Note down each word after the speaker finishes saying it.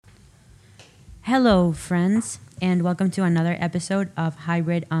Hello, friends, and welcome to another episode of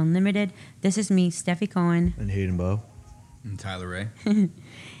Hybrid Unlimited. This is me, Steffi Cohen. And Hayden Bow. And Tyler Ray.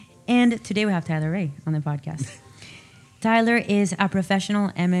 And today we have Tyler Ray on the podcast. Tyler is a professional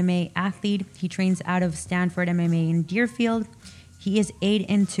MMA athlete. He trains out of Stanford MMA in Deerfield. He is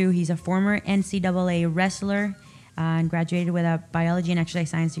 8'2". He's a former NCAA wrestler and graduated with a biology and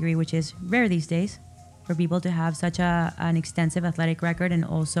exercise science degree, which is rare these days for people to have such an extensive athletic record and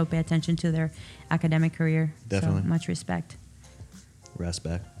also pay attention to their academic career. Definitely. So much respect.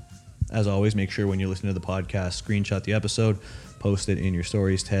 Respect. As always, make sure when you're listening to the podcast, screenshot the episode, post it in your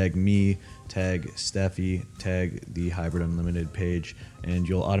stories, tag me, tag Steffi, tag the Hybrid Unlimited page, and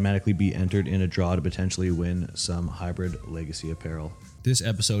you'll automatically be entered in a draw to potentially win some Hybrid Legacy apparel. This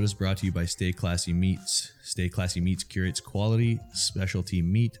episode is brought to you by Stay Classy Meats. Stay Classy Meats curates quality, specialty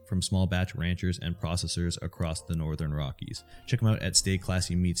meat from small batch ranchers and processors across the Northern Rockies. Check them out at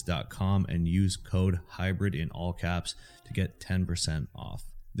stayclassymeats.com and use code HYBRID in all caps to get 10% off.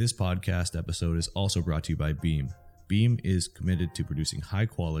 This podcast episode is also brought to you by Beam. Beam is committed to producing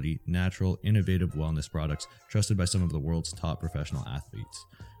high-quality, natural, innovative wellness products trusted by some of the world's top professional athletes.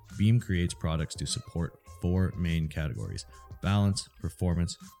 Beam creates products to support 4 main categories: balance,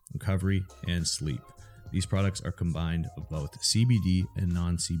 performance, recovery, and sleep. These products are combined of both CBD and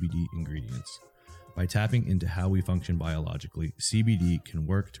non-CBD ingredients. By tapping into how we function biologically, CBD can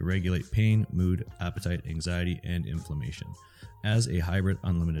work to regulate pain, mood, appetite, anxiety, and inflammation. As a Hybrid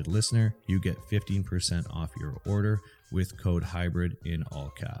Unlimited listener, you get 15% off your order with code HYBRID in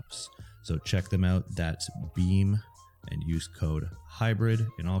all caps. So check them out. That's Beam, and use code HYBRID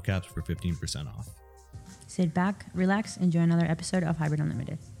in all caps for 15% off. Sit back, relax, enjoy another episode of Hybrid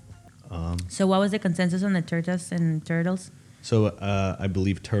Unlimited. So what was the consensus on the tortoise and turtles? So I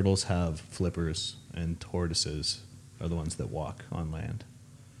believe turtles have flippers and tortoises are the ones that walk on land.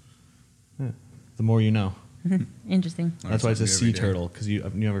 Yeah. The more you know. Interesting. That's why it's a sea turtle, because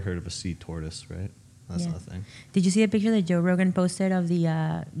you've never heard of a sea tortoise, right? That's Yeah. not a thing. Did you see the picture that Joe Rogan posted of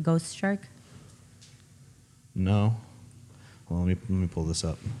the ghost shark? No. Well, let me pull this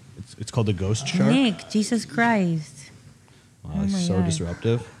up. It's called the ghost shark. Nick, Jesus Christ. Wow, Oh it's my so God.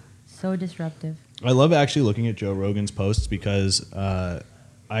 disruptive. So disruptive. I love actually looking at Joe Rogan's posts because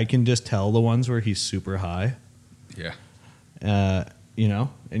I can just tell the ones where he's super high. Yeah. And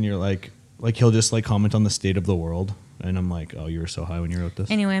you're like he'll just like comment on the state of the world, and I'm like, oh, you were so high when you wrote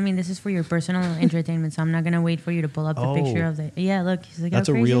this. Anyway, I mean, this is for your personal entertainment, so I'm not going to wait for you to pull up the picture of the... Yeah, look. He's like, That's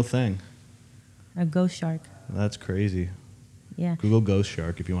oh, a crazy. real thing. A ghost shark. That's crazy. Yeah. Google ghost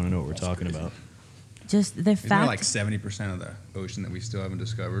shark if you want to know what we're talking crazy. about. Just the Isn't there fact... like 70% of the ocean that we still haven't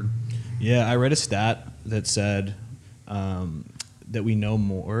discovered? Yeah, I read a stat that said that we know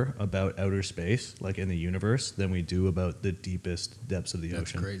more about outer space, like in the universe, than we do about the deepest depths of the That's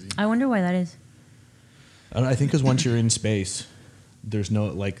ocean. crazy. I wonder why that is. I think because once you're in space, there's no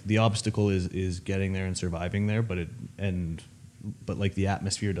like the obstacle is getting there and surviving there, but like the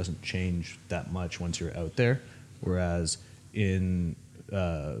atmosphere doesn't change that much once you're out there, whereas in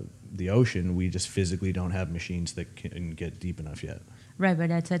the ocean we just physically don't have machines that can get deep enough yet. Right,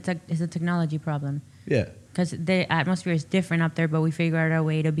 but it's a technology problem. Yeah. Because the atmosphere is different up there, but we figured out a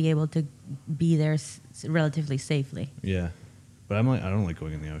way to be able to be there relatively safely. Yeah, but I don't like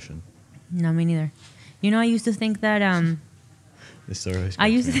going in the ocean. No, me neither. You know, I used to think that This story I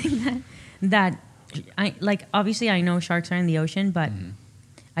used to think that obviously I know sharks are in the ocean, but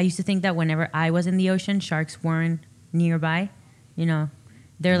I used to think that whenever I was in the ocean, sharks weren't nearby. You know,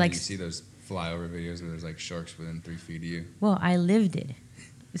 they're And like... you see those flyover videos where there's like sharks within 3 feet of you. Well, I lived it.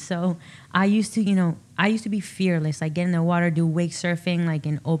 So I used to be fearless, like get in the water, do wake surfing, like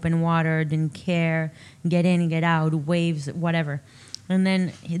in open water, didn't care, get in, get out, waves, whatever. And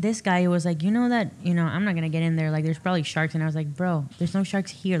then this guy was like, I'm not going to get in there. Like, there's probably sharks. And I was like, bro, there's no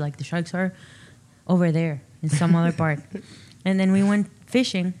sharks here. Like, the sharks are over there in some other part. And then we went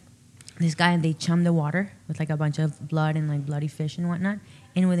fishing. This guy, they chummed the water with like a bunch of blood and like bloody fish and whatnot.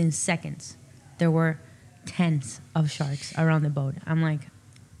 And within seconds, there were tens of sharks around the boat. I'm like,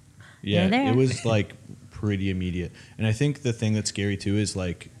 Yeah, they're there. it was like pretty immediate. And I think the thing that's scary too is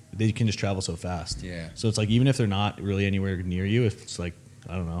like they can just travel so fast. Yeah. So it's like even if they're not really anywhere near you, if it's like,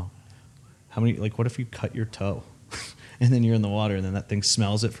 I don't know, what if you cut your toe and then you're in the water and then that thing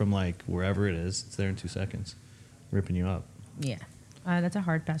smells it from like wherever it is, it's there in 2 seconds, ripping you up. yeah, that's a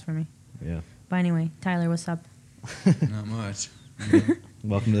hard pass for me. Yeah. But anyway, Tyler, what's up? Not much.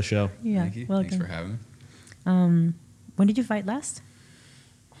 Welcome to the show. Yeah, Thank you. welcome. Thanks for having me. When did you fight last?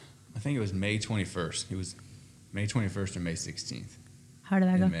 I think it was May 21st. It was May 21st or May 16th. How did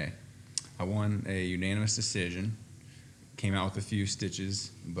that go? In May. I won a unanimous decision. Came out with a few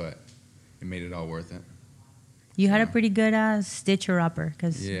stitches, but it made it all worth it. You had a pretty good stitcher upper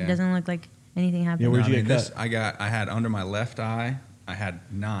because Yeah. it doesn't look like anything happened. Yeah, where'd you get this, cut? I had under my left eye, I had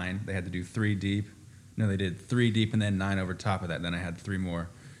 9. They had to do 3 deep. No, they did 3 deep and then 9 over top of that. Then I had 3 more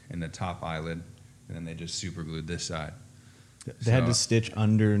in the top eyelid, and then they just super glued this side. They had So- to stitch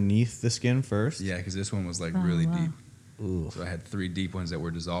underneath the skin first. Yeah, because this one was like Oh, really wow. deep. Ooh. So I had 3 deep ones that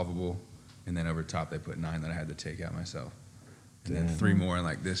were dissolvable, and then over top they put 9 that I had to take out myself. And then Damn. 3 more in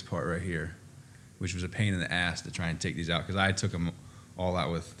like this part right here, which was a pain in the ass to try and take these out because I took them all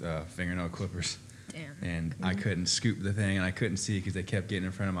out with fingernail clippers. Damn. And I couldn't scoop the thing, and I couldn't see because they kept getting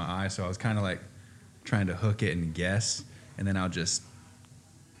in front of my eye. So I was kind of like trying to hook it and guess, and then I'll just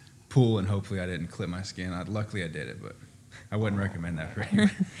pull, and hopefully I didn't clip my skin. Luckily I did it, but I wouldn't recommend that for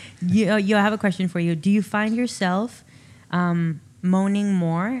anyone. You, I have a question for you. Do you find yourself moaning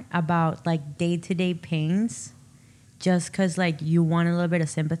more about like day-to-day pains just because like you want a little bit of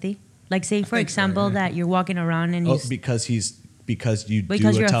sympathy? Like say for think so, example yeah. that you're walking around and Oh, you because you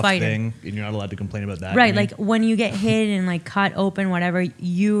Because do you're a a tough fighter. thing and you're not allowed to complain about that. right, you mean? like when you get hit and like cut open, whatever,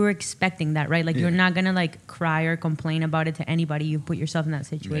 you're expecting that, right? Like you're Yeah. not gonna like cry or complain about it to anybody. You put yourself in that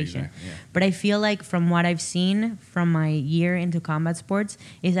situation. exactly, yeah. But I feel like from what I've seen from my year into combat sports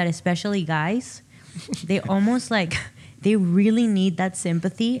is that especially guys, they almost like they really need that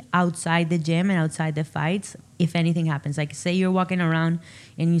sympathy outside the gym and outside the fights. If anything happens, like say you're walking around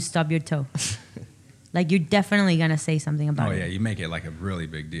and you stub your toe. Like you're definitely gonna say something about Oh it. yeah, you make it like a really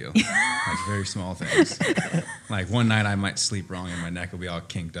big deal. Like very small things. Like one night I might sleep wrong and my neck will be all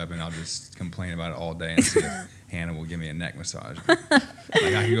kinked up, and I'll just complain about it all day and see if Hannah will give me a neck massage. Like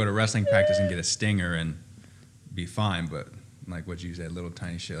I could go to wrestling practice and get a stinger and be fine, but like what you said, little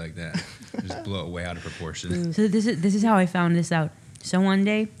tiny shit like that, just blow it way out of proportion. So this is how I found this out. So one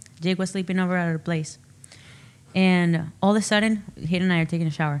day, Jake was sleeping over at our place, and all of a sudden, Hayden and I are taking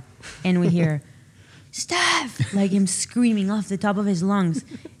a shower, and we hear, "Steph!" like him screaming off the top of his lungs.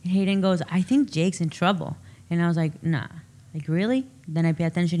 And Hayden goes, "I think Jake's in trouble." And I was like, "Nah." Like, really? Then I pay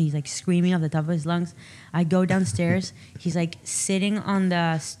attention. He's like screaming off the top of his lungs. I go downstairs. He's like sitting on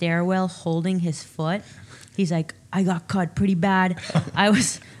the stairwell holding his foot. He's like, "I got cut pretty bad. I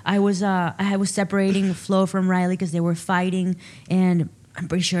was separating Flo from Riley because they were fighting, and I'm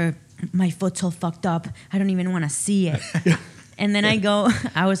pretty sure my foot's all fucked up. I don't even want to see it." And then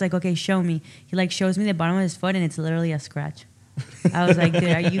I was like, "Okay, show me." He like shows me the bottom of his foot, and it's literally a scratch. I was like, "Dude,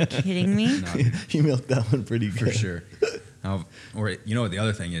 are you kidding me?" No, you milked that one pretty good. for sure. Or you know what the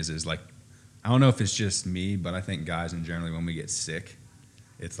other thing is like, I don't know if it's just me, but I think guys in general, when we get sick,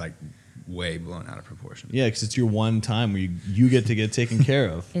 it's like way blown out of proportion. Yeah, because it's your one time where you get to get taken care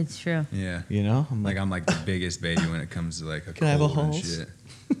of. It's true. Yeah. You know, I'm I'm like the biggest baby when it comes to like a Can I have a cold and Halls? shit.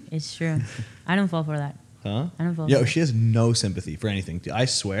 It's true. I don't fall for that. huh? I don't fall Yo, for she has no sympathy for anything. I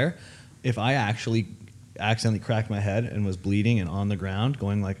swear, if I actually accidentally cracked my head and was bleeding and on the ground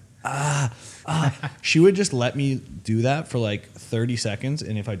going like, she would just let me do that for like 30 seconds.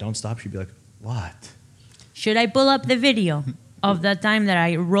 And if I don't stop, she'd be like, what? Should I pull up the video of that time that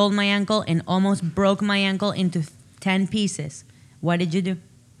I rolled my ankle and almost broke my ankle into 10 pieces? What did you do?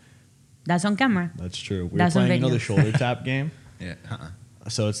 That's on camera. That's true. We That's were on playing, video. the shoulder tap game. Yeah.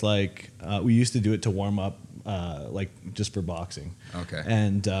 So it's like, we used to do it to warm up, like just for boxing. Okay.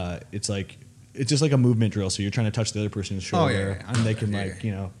 And it's like, it's just like a movement drill. So you're trying to touch the other person's shoulder, Oh, yeah. and they can Yeah, like,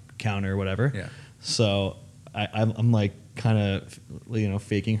 yeah. counter or whatever. Yeah. So I'm like kind of,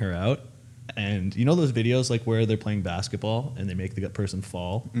 faking her out. And you know those videos like where they're playing basketball and they make the person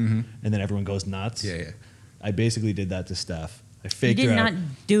fall, Mhm. and then everyone goes nuts. Yeah, yeah. I basically did that to Steph. I You faked did her not out.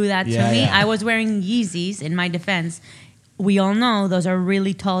 do that to Yeah, me. yeah. I was wearing Yeezys in my defense. We all know those are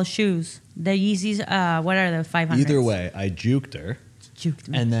really tall shoes. The Yeezys, what are the 500s? Either way, I juked her, Juked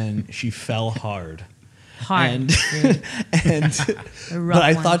me. and then she fell hard. Hard. And, dude. and A rough but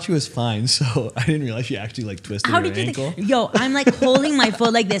I one. thought she was fine, so I didn't realize she actually like twisted How her did you ankle. think? Yo, I'm like holding my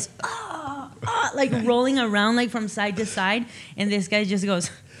foot like this, like rolling around like from side to side, and this guy just goes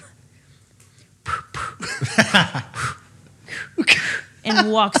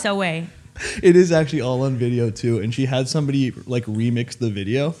and walks away. It is actually all on video too, and she had somebody like remix the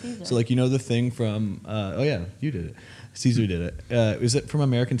video. So like the thing from oh yeah, you did it. Caesar did it. Is it from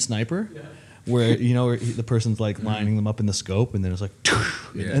American Sniper? Yeah. Where where the person's like lining them up in the scope, and then it's like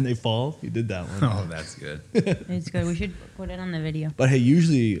Yeah. and they fall. You did that one. Oh, that's good. It's good. We should put it on the video. But hey,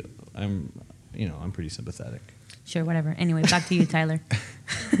 usually I'm pretty sympathetic. Sure, whatever. Anyway, back to you, Tyler.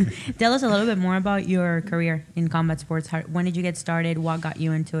 Tell us a little bit more about your career in combat sports. When did you get started? What got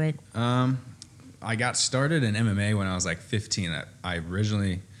you into it? I got started in MMA when I was like 15. I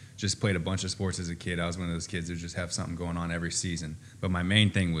originally just played a bunch of sports as a kid. I was one of those kids who just have something going on every season. But my main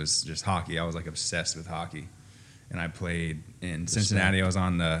thing was just hockey. I was like obsessed with hockey. And I played in Cincinnati. I was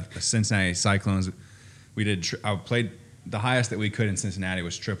on the Cincinnati Cyclones. I played the highest that we could in Cincinnati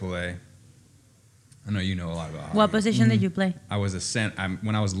was AAA. I know you know a lot about hockey. What position did you play? I was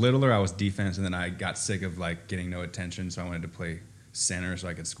when I was littler, I was defense, and then I got sick of like getting no attention, so I wanted to play center so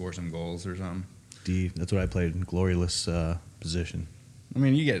I could score some goals or something. D. That's what I played in. Glorious position. I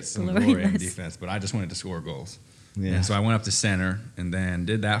mean, you get some glory in defense, but I just wanted to score goals. Yeah. And so I went up to center and then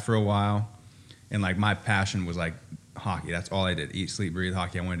did that for a while. And like my passion was like hockey. That's all I did. Eat, sleep, breathe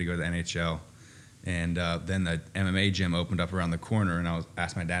hockey. I wanted to go to the NHL. And then the MMA gym opened up around the corner, and I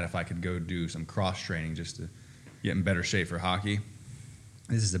asked my dad if I could go do some cross training just to get in better shape for hockey.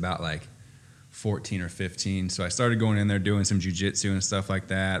 This is about like 14 or 15. So I started going in there doing some jiu-jitsu and stuff like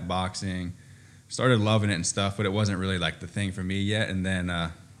that, boxing. Started loving it and stuff, but it wasn't really like the thing for me yet. And then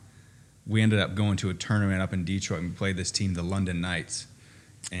we ended up going to a tournament up in Detroit, and we played this team, the London Knights.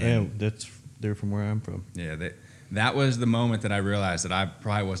 And they're from where I'm from. Yeah, that was the moment that I realized that I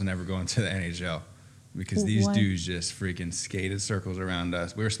probably wasn't ever going to the NHL because these dudes just freaking skated circles around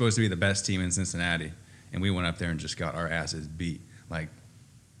us. We were supposed to be the best team in Cincinnati, and we went up there and just got our asses beat, like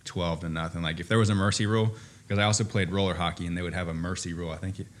 12-0. Like if there was a mercy rule, because I also played roller hockey, and they would have a mercy rule.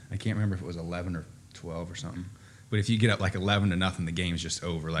 I can't remember if it was 11 or 12 or something. But if you get up like 11-0, the game's just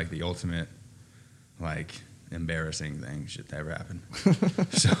over. Like the ultimate, like embarrassing thing should ever happen.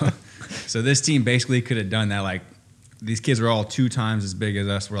 so this team basically could have done that. Like these kids were all 2 times as big as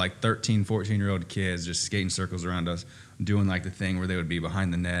us. We're like 13, 14-year-old kids just skating circles around us, doing like the thing where they would be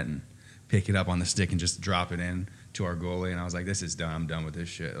behind the net and pick it up on the stick and just drop it in to our goalie. And I was like, this is done. I'm done with this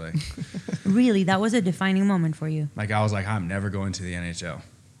shit. Like, really? That was a defining moment for you? Like I was like, I'm never going to the NHL.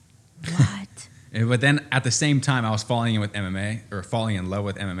 What? But then at the same time, I was falling in love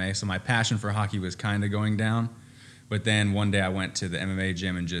with MMA. So my passion for hockey was kind of going down. But then one day I went to the MMA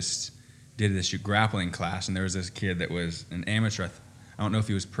gym and just did this grappling class. And there was this kid that was an amateur. I don't know if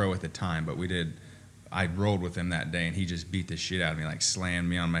he was pro at the time, but I rolled with him that day, and he just beat the shit out of me, like slammed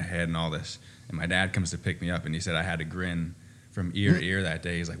me on my head and all this. And my dad comes to pick me up, and he said I had a grin from ear to ear that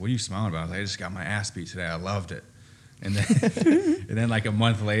day. He's like, what are you smiling about? I was like, I just got my ass beat today. I loved it. And then like a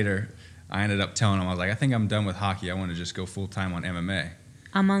month later, I ended up telling him, I was like, I think I'm done with hockey. I want to just go full-time on MMA.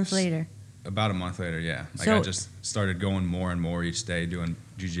 A month later? About a month later, yeah. Like so, I just started going more and more each day, doing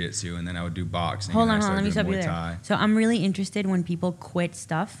jiu-jitsu, and then I would do boxing. Hold on, let me stop you there. So I'm really interested when people quit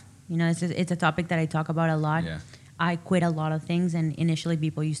stuff. You know, it's a topic that I talk about a lot. Yeah. I quit a lot of things, and initially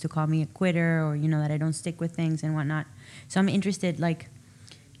people used to call me a quitter, or, you know, that I don't stick with things and whatnot. So I'm interested, like,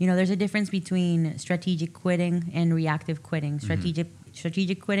 you know, there's a difference between strategic quitting and reactive quitting.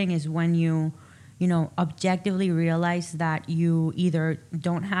 Strategic quitting is when you know, objectively realize that you either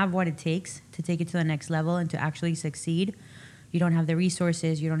don't have what it takes to take it to the next level and to actually succeed. You don't have the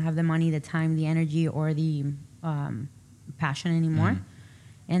resources, you don't have the money, the time, the energy, or the passion anymore.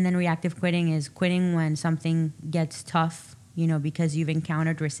 And then reactive quitting is quitting when something gets tough, you know, because you've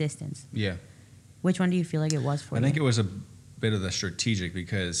encountered resistance. Yeah. Which one do you feel like it was for you? I think it was a bit of the strategic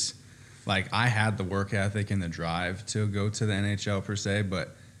because, like, I had the work ethic and the drive to go to the NHL per se,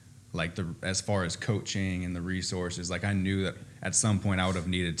 but like as far as coaching and the resources, like I knew that at some point I would have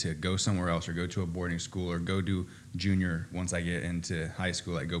needed to go somewhere else or go to a boarding school or go do junior once I get into high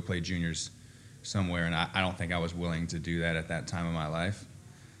school, like go play juniors somewhere. And I don't think I was willing to do that at that time of my life.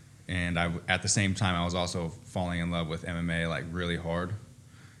 And at the same time, I was also falling in love with MMA like really hard.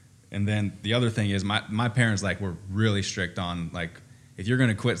 And then the other thing is my parents like were really strict on like, if you're going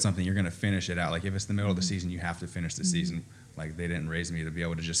to quit something, you're going to finish it out. Like if it's the middle of the season, you have to finish the season. Like they didn't raise me to be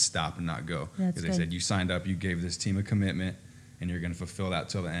able to just stop and not go. Because they said, you signed up, you gave this team a commitment, and you're going to fulfill that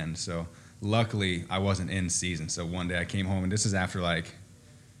till the end. So luckily, I wasn't in season. So one day I came home, and this is after like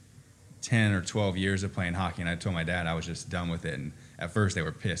 10 or 12 years of playing hockey, and I told my dad I was just done with it. And at first they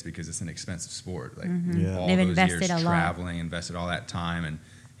were pissed because it's an expensive sport. Like all They've those invested years a lot. traveling, invested all that time, and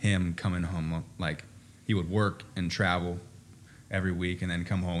him coming home, like he would work and travel every week and then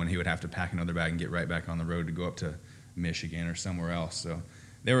come home, and he would have to pack another bag and get right back on the road to go up to Michigan or somewhere else. So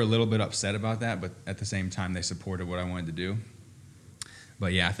they were a little bit upset about that, but at the same time they supported what I wanted to do.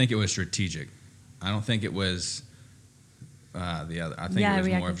 But yeah, I think it was strategic. I don't think it was the other. I think it was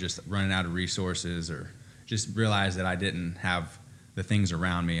more of just running out of resources or just realize that I didn't have the things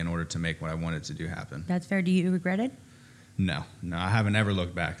around me in order to make what I wanted to do happen. That's fair. Do you regret it? No, I haven't ever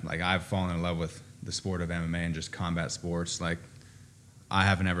looked back. Like I've fallen in love with the sport of MMA and just combat sports. Like I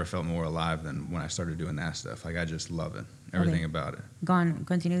haven't ever felt more alive than when I started doing that stuff. Like I just love it, everything about it.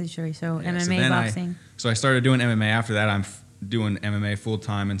 Continue the story. So yeah, MMA, boxing. So I started doing MMA after that. doing MMA full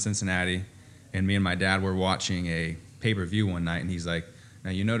time in Cincinnati, and me and my dad were watching a pay-per-view one night, and he's like,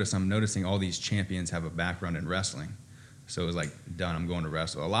 now I'm noticing all these champions have a background in wrestling. So it was like, done, I'm going to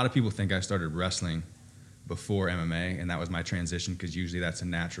wrestle. A lot of people think I started wrestling before MMA, and that was my transition, because usually that's a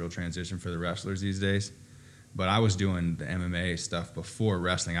natural transition for the wrestlers these days. But I was doing the MMA stuff before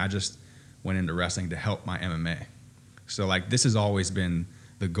wrestling. I just went into wrestling to help my MMA. So like, this has always been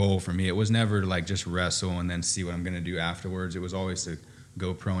the goal for me. It was never to like just wrestle and then see what I'm going to do afterwards. It was always to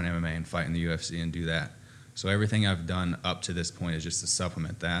go pro in MMA and fight in the UFC and do that. So everything I've done up to this point is just to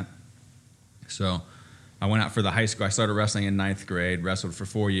supplement that. So I went out for the high school. I started wrestling in 9th grade, wrestled for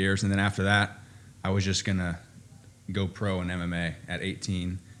 4 years, and then after that, I was just going to go pro in MMA at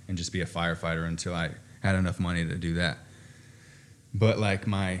 18 and just be a firefighter until I had enough money to do that. But like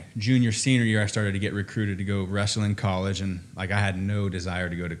my junior, senior year, I started to get recruited to go wrestle in college, and like I had no desire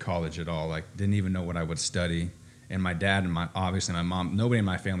to go to college at all. Like, didn't even know what I would study. And my dad and obviously my mom, nobody in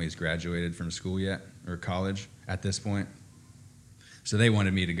my family has graduated from school yet or college at this point. So they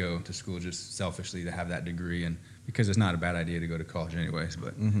wanted me to go to school just selfishly to have that degree, and because it's not a bad idea to go to college anyways.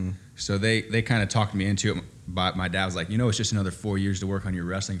 But so they kind of talked me into it. But my dad was like, it's just another 4 years to work on your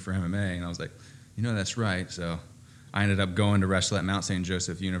wrestling for MMA. And I was like, that's right. So I ended up going to wrestle at Mount St.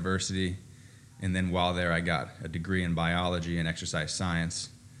 Joseph University. And then while there, I got a degree in biology and exercise science.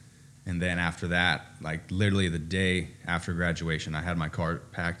 And then after that, like literally the day after graduation, I had my car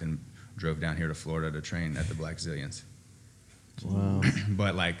packed and drove down here to Florida to train at the Black Zillions. Wow.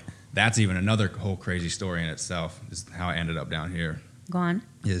 But like, that's even another whole crazy story in itself, is how I ended up down here. Go on.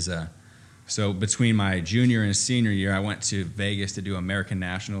 So between my junior and senior year, I went to Vegas to do American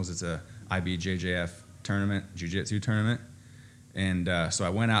Nationals. It's a IBJJF tournament, jiu-jitsu tournament. And so I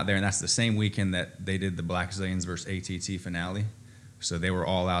went out there, and that's the same weekend that they did the Black Zillions versus ATT finale. So they were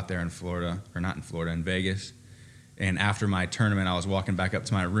all out there in Florida, or not in Florida, in Vegas. And after my tournament, I was walking back up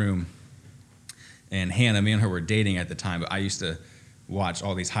to my room, and Hannah, me and her were dating at the time, but I used to watch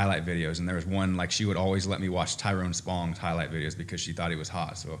all these highlight videos, and there was one, like, she would always let me watch Tyrone Spong's highlight videos because she thought he was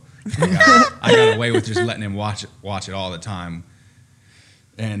hot. So I got away with just letting him watch it all the time.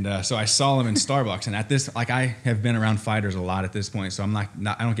 And so I saw him in Starbucks, and at this, like, I have been around fighters a lot at this point, so I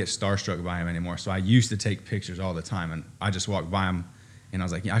don't get starstruck by him anymore. So I used to take pictures all the time, and I just walked by him, and I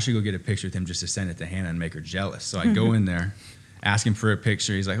was like, I should go get a picture with him just to send it to Hannah and make her jealous. So I go in there, ask him for a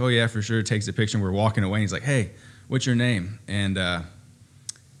picture. He's like, oh yeah, for sure. Takes a picture, and we're walking away. And he's like, hey, what's your name?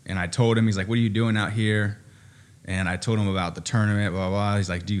 And I told him. He's like, what are you doing out here? And I told him about the tournament, blah, blah, blah. He's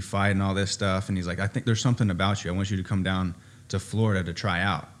like, do you fight and all this stuff? And he's like, I think there's something about you. I want you to come down to Florida to try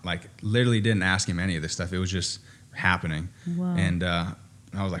out. Like, literally didn't ask him any of this stuff. It was just happening. Wow. And I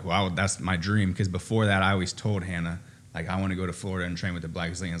was like, wow, that's my dream. Because before that, I always told Hannah, like, I want to go to Florida and train with the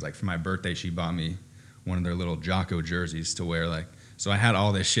Black Zillions. Like, for my birthday, she bought me one of their little Jocko jerseys to wear. Like, so I had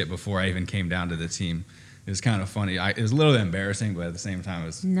all this shit before I even came down to the team. It was kind of funny. It was a little embarrassing, but at the same time, it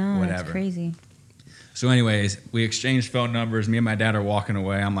was whatever. That's crazy. So anyways, we exchanged phone numbers. Me and my dad are walking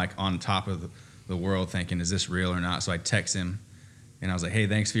away. I'm like on top of the world thinking, is this real or not? So I text him, and I was like, hey,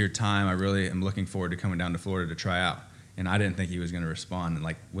 thanks for your time. I really am looking forward to coming down to Florida to try out. And I didn't think he was going to respond. And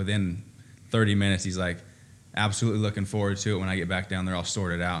like within 30 minutes, he's like, absolutely looking forward to it. When I get back down there, I'll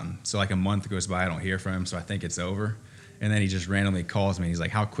sort it out. And so like a month goes by, I don't hear from him, so I think it's over. And then he just randomly calls me. He's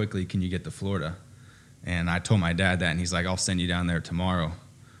like, how quickly can you get to Florida? And I told my dad that, and he's like, I'll send you down there tomorrow.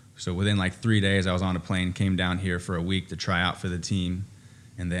 So within like 3 days, I was on a plane, came down here for a week to try out for the team.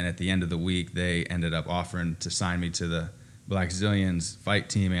 And then at the end of the week, they ended up offering to sign me to the Black Zillions fight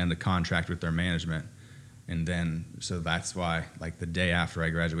team and the contract with their management. And then, so that's why, like the day after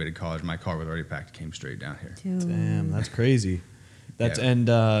I graduated college, my car was already packed, came straight down here. Dude. Damn, that's crazy. That's Yeah.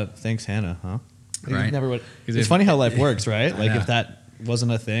 And thanks, Hannah, huh? Right. Never would. 'Cause It's if- funny how life works, right? Like Yeah. if that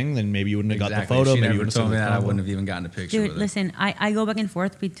wasn't a thing, then maybe you wouldn't have got the Exactly. photo. She Maybe you never wouldn't told me have that. I wouldn't have even gotten a picture Dude, with it. listen, I go back and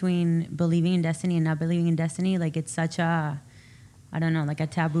forth between believing in destiny and not believing in destiny. Like, it's such a, I don't know, like a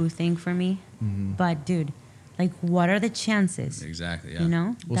taboo thing for me. But, dude, like, what are the chances? Exactly, yeah. You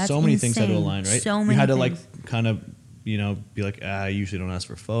know? Well, That's so many things had to insane. align, right? So You many had to things. like kind of, be like, I usually don't ask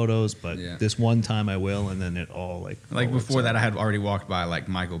for photos, but Yeah. this one time I will, and then it all Like all works before that, out. I had already walked by like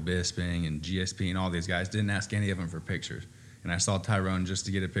Michael Bisping and GSP and all these guys. Didn't ask any of them for pictures. And I saw Tyrone just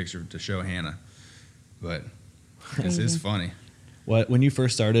to get a picture to show Hannah. But it's Crazy. funny. When you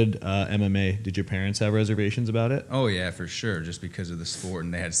first started MMA, did your parents have reservations about it? Oh, yeah, for sure. Just because of the sport.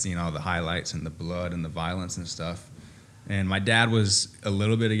 And they had seen all the highlights and the blood and the violence and stuff. And my dad was a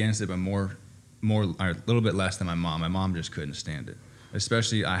little bit against it, but more or a little bit less than my mom. My mom just couldn't stand it.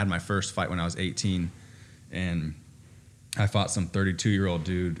 Especially, I had my first fight when I was 18, and I fought some 32-year-old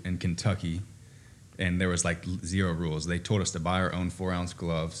dude in Kentucky, and there was like 0 rules. They told us to buy our own 4-ounce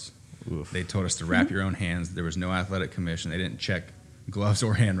gloves. Oof. They told us to wrap your own hands. There was no athletic commission. They didn't check gloves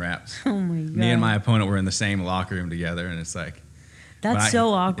or hand wraps. Oh my god. Me and my opponent were in the same locker room together, and it's like That's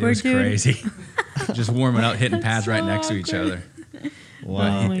so awkward, It was dude. crazy. Just warming up, hitting pads so right next to each awkward. other.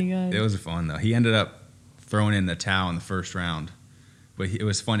 Wow. Oh my god. It was fun though. He ended up throwing in the towel in the first round, but it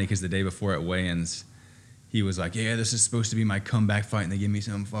was funny because the day before at weigh-ins, he was like, "Yeah, this is supposed to be my comeback fight," and they give me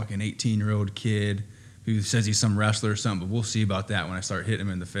some fucking 18-year-old kid who says he's some wrestler or something. But we'll see about that when I start hitting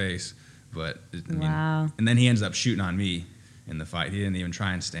him in the face. But I mean, Wow. and then he ends up shooting on me in the fight. He didn't even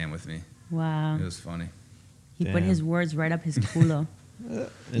try and stand with me. Wow. It was funny. He put Damn. his words right up his culo. And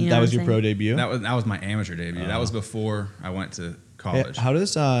You know that what was I'm your pro saying? debut? That was my amateur debut. That was before I went to college. How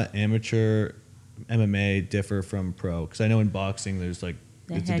does amateur MMA differ from pro? Because I know in boxing there's like,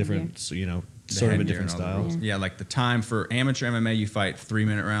 The it's a headgear. different, The sort of a headgear different and all the style. rules. Yeah, like the time for amateur MMA, you fight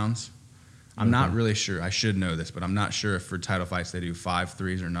 3-minute rounds. I'm not Okay. really sure. I should know this, but I'm not sure if for title fights they do 5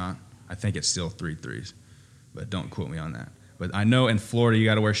 threes or not. I think it's still 3 threes, but don't quote me on that. But I know in Florida you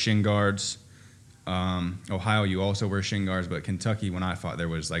got to wear shin guards. Ohio you also wear shin guards, but Kentucky when I fought there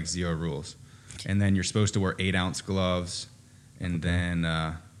was like 0 rules. And then you're supposed to wear 8-ounce gloves, and then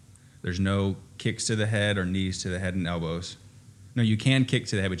there's no kicks to the head or knees to the head and elbows. No, you can kick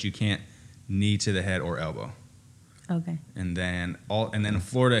to the head, but you can't knee to the head or elbow. Okay. And then in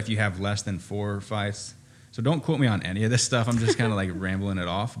Florida, if you have less than 4 fights, so don't quote me on any of this stuff. I'm just kind of like rambling it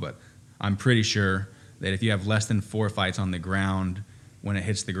off, but I'm pretty sure that if you have less than 4 fights on the ground, when it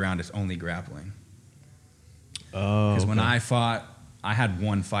hits the ground, it's only grappling. Oh, Because when okay. I fought, I had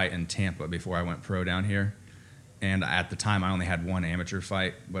 1 fight in Tampa before I went pro down here, and at the time I only had 1 amateur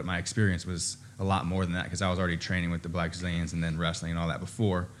fight, but my experience was a lot more than that because I was already training with the Black Zillions and then wrestling and all that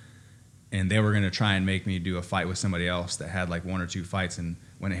before. And they were going to try and make me do a fight with somebody else that had like 1 or 2 fights, and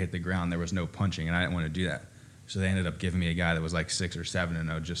when it hit the ground, there was no punching, and I didn't want to do that. So they ended up giving me a guy that was like 6 or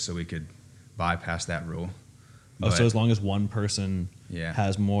 7-0 just so we could bypass that rule. Oh, so But- as long as one person Yeah.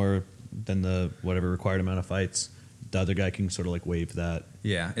 has more than the whatever required amount of fights, the other guy can sort of like waive that.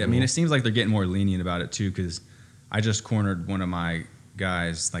 Yeah, I mean, it seems like they're getting more lenient about it too, because I just cornered one of my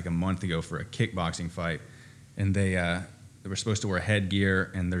guys like a month ago for a kickboxing fight, and they were supposed to wear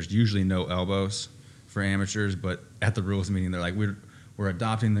headgear, and there's usually no elbows for amateurs, but at the rules meeting, they're like, we're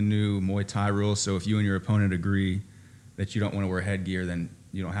adopting the new Muay Thai rules, so if you and your opponent agree that you don't want to wear headgear, then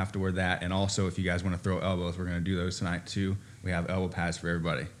you don't have to wear that, and also if you guys want to throw elbows, we're going to do those tonight too. We have elbow pads for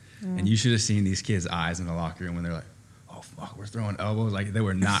everybody. And you should have seen these kids' eyes in the locker room when they're like, oh, fuck, we're throwing elbows. Like, they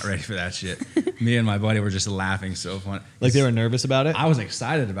were not ready for that shit. Me and my buddy were just laughing so fun. Like they were nervous about it. I was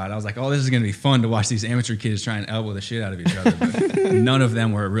excited about it. I was like, oh, this is going to be fun to watch these amateur kids try and elbow the shit out of each other. But none of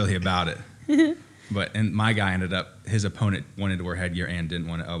them were really about it. And my guy ended up, his opponent wanted to wear headgear and didn't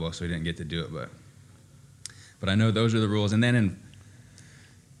want to elbow, so he didn't get to do it. But I know those are the rules. And then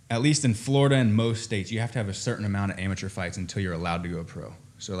at least in Florida and most states, you have to have a certain amount of amateur fights until you're allowed to go pro.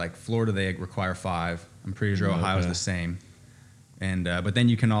 So like Florida, they require 5. I'm pretty sure Ohio's Okay. the same. And but then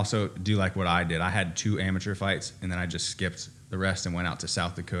you can also do like what I did. I had 2 amateur fights, and then I just skipped the rest and went out to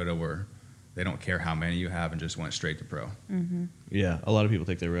South Dakota where they don't care how many you have and just went straight to pro. Yeah, a lot of people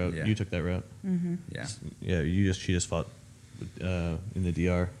take that route. Yeah. You took that route. Yeah. Yeah, she just fought in the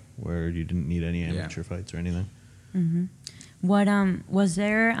DR where you didn't need any Yeah. amateur fights or anything. What was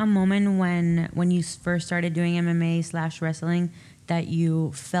there a moment when you first started doing MMA/wrestling that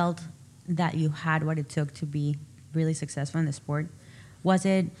you felt that you had what it took to be really successful in the sport? Was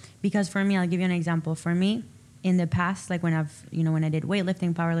it because for me, I'll give you an example. For me, in the past, like when I did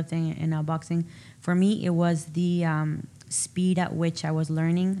weightlifting, powerlifting, and now boxing, for me it was the speed at which I was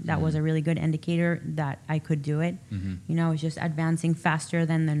learning that was a really good indicator that I could do it. You know, I was just advancing faster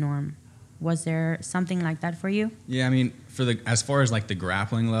than the norm. Was there something like that for you? Yeah, I mean, as far as like the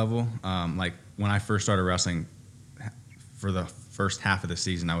grappling level, like when I first started wrestling, for the first half of the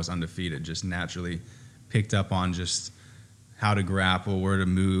season, I was undefeated. Just naturally picked up on just how to grapple, where to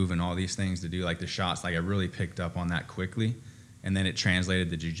move, and all these things to do, like the shots. Like I really picked up on that quickly, and then it translated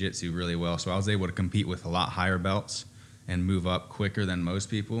to jiu-jitsu really well. So I was able to compete with a lot higher belts and move up quicker than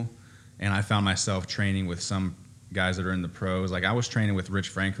most people. And I found myself training with some guys that are in the pros. Like I was training with Rich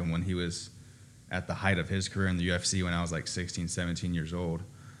Franklin when he was at the height of his career in the UFC when I was like 16, 17 years old.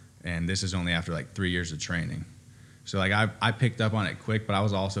 And this is only after like 3 years of training. So like I picked up on it quick, but I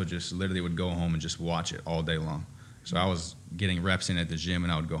was also just literally would go home and just watch it all day long. So I was getting reps in at the gym,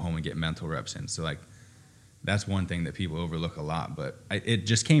 and I would go home and get mental reps in. So like that's one thing that people overlook a lot, but it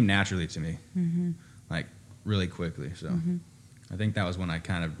just came naturally to me, like really quickly. So I think that was when I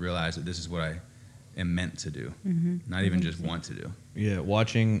kind of realized that this is what I am meant to do, Mm-hmm. not even just want to do. Yeah,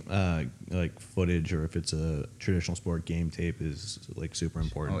 watching like footage, or if it's a traditional sport, game tape is like super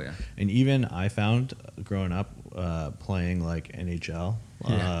important. Oh, yeah. And even I found growing up playing like NHL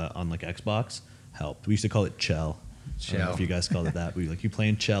Yeah. on like Xbox helped. We used to call it Chell. I don't know Chell. if you guys called it that. We like, you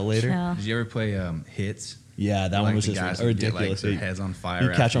playing Chell later? Chell. Did you ever play Hits? Yeah, that Like one was the just guys like, would get, like, ridiculous. their heads on fire You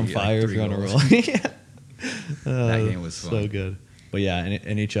catch after on you get, like, fire if 3 you're on a roll. goals. Yeah. That game was So fun. good. But yeah,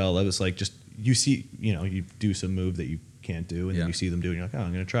 NHL, that was like just, you see, you do some move that you can't do, and Yeah. then you see them do it, and you're like, oh,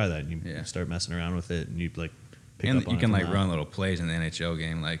 I'm going to try that. And you Yeah. start messing around with it, and you like pick And up on you it can from like that. run little plays in the NHL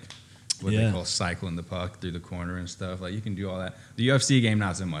game, like what Yeah. they call cycling the puck through the corner and stuff. Like you can do all that. The UFC game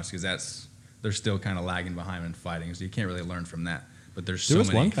not so much because they're still kind of lagging behind in fighting, so you can't really learn from that. But there's There so was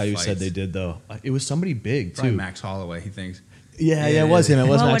many one guy who fights. said they did, though. It was somebody big, Probably too. Max Holloway. He thinks Yeah, it was him. It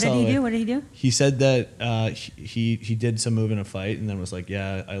was Well, Max what did Holloway. he do? What did he do? He said that he did some move in a fight, and then was like,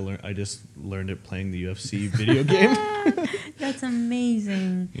 "Yeah, I just learned it playing the UFC video game." That's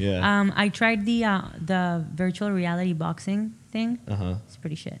amazing. Yeah. I tried the virtual reality boxing thing. Uh-huh. It's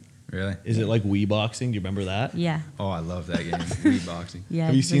pretty shit. really. Is it like Wii boxing? Do you remember that? Yeah. Oh, I love that game. Wii boxing. Yeah.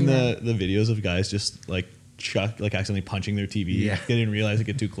 Have you it's seen really bad. the videos of guys just like accidentally punching their TV? Yeah. They didn't realize it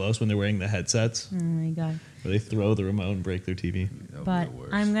get too close when they're wearing the headsets, Oh my god. where they throw the remote and break their TV. That would be But the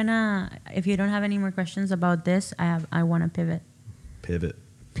worst. I'm gonna. If you don't have any more questions about this, I want to pivot. Pivot.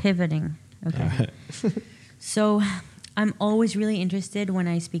 Pivoting. Okay. So, I'm always really interested when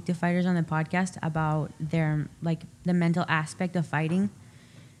I speak to fighters on the podcast about their like the mental aspect of fighting.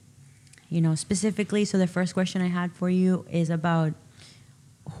 Specifically. So the first question I had for you is about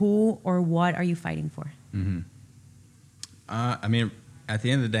who or what are you fighting for? I mean, at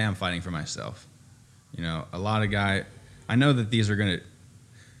the end of the day, I'm fighting for myself. A lot of I know that these are going to,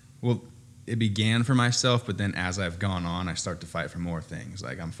 well, it began for myself, but then as I've gone on, I start to fight for more things.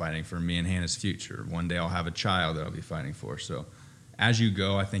 Like I'm fighting for me and Hannah's future. One day I'll have a child that I'll be fighting for. So as you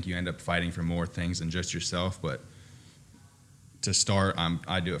go, I think you end up fighting for more things than just yourself. But to start,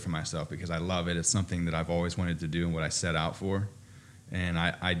 I do it for myself because I love it. It's something that I've always wanted to do and what I set out for. And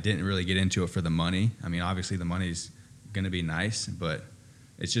I didn't really get into it for the money. I mean, obviously the money's going to be nice, but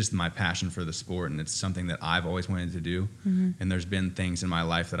it's just my passion for the sport, and it's something that I've always wanted to do. Mm-hmm. And there's been things in my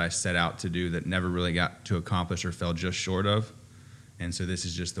life that I set out to do that never really got to accomplish or fell just short of. And so this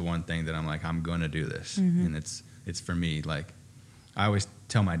is just the one thing that I'm like, I'm going to do this. Mm-hmm. And it's for me. Like, I always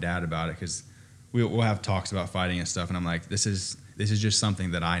tell my dad about it because we'll have talks about fighting and stuff, and I'm like, this is just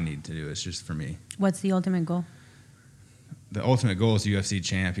something that I need to do. It's just for me. What's the ultimate goal? The ultimate goal is UFC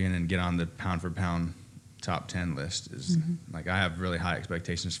champion and get on the pound for pound top 10 list. Is like, I have really high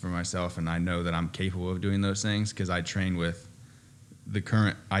expectations for myself, and I know that I'm capable of doing those things because I trained with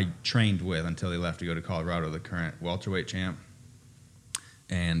until he left to go to Colorado, the current welterweight champ,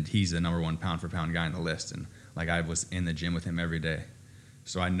 and he's the number 1 pound for pound guy on the list. And like, I was in the gym with him every day,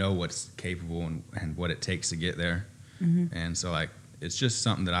 so I know what's capable and what it takes to get there. And so like, it's just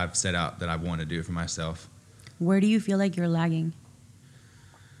something that I've set out that I want to do for myself. Where do you feel like you're lagging?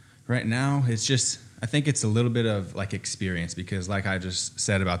 Right now, I think it's a little bit of like experience because like I just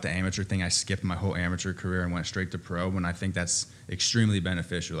said about the amateur thing, I skipped my whole amateur career and went straight to pro, and I think that's extremely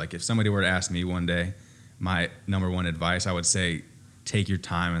beneficial. Like if somebody were to ask me one day, my number one advice, I would say take your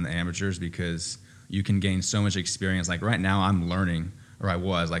time in the amateurs because you can gain so much experience. Like right now I'm learning, or I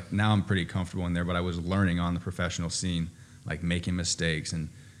was, like now I'm pretty comfortable in there, but I was learning on the professional scene, like making mistakes, and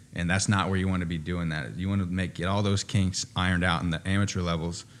that's not where you want to be doing that. You want to get all those kinks ironed out in the amateur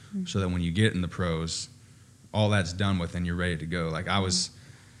levels so that when you get in the pros, all that's done with and you're ready to go. Like I was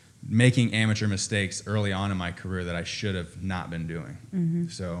making amateur mistakes early on in my career that I should have not been doing.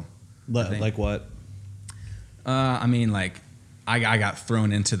 So Like what? I mean, like I got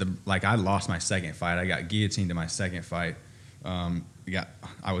thrown into I lost my second fight. I got guillotined in my second fight.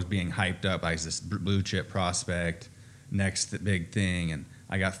 I was being hyped up. I was this blue chip prospect, next big thing, and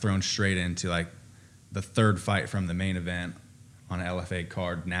I got thrown straight into like the third fight from the main event on an LFA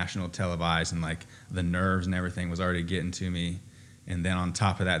card, national televised, and like the nerves and everything was already getting to me. And then on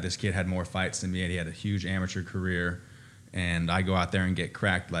top of that, this kid had more fights than me, and he had a huge amateur career. And I go out there and get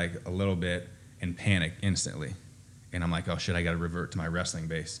cracked like a little bit and panic instantly. And I'm like, oh shit, I got to revert to my wrestling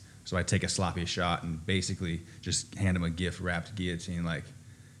base. So I take a sloppy shot and basically just hand him a gift wrapped guillotine, like,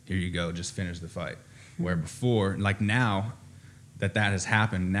 here you go, just finish the fight. Where before, like now that has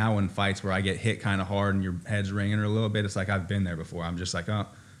happened, now in fights where I get hit kind of hard and your head's ringing a little bit, it's like I've been there before. I'm just like, oh,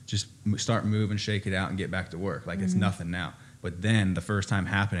 just start moving, shake it out, and get back to work. Like it's nothing now. But then the first time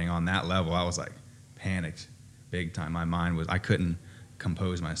happening on that level, I was like panicked big time. My mind was, I couldn't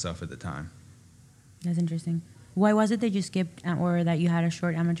compose myself at the time. That's interesting. Why was it that you skipped or that you had a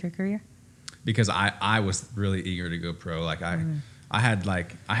short amateur career? because I was really eager to go pro. Like I had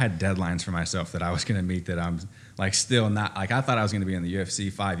deadlines for myself that I was going to meet that I'm like still not, like I thought I was going to be in the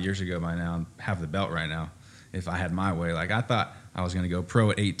UFC 5 years ago by now and have the belt right now if I had my way. Like I thought I was going to go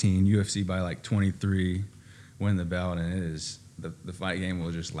pro at 18, UFC by like 23, win the belt, and it is the fight game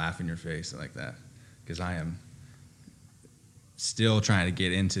will just laugh in your face like that, because I am still trying to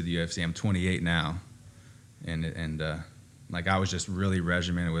get into the UFC. I'm 28 now, and like I was just really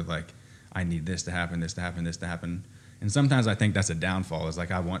regimented with like I need this to happen, this to happen, this to happen, and sometimes I think that's a downfall. Is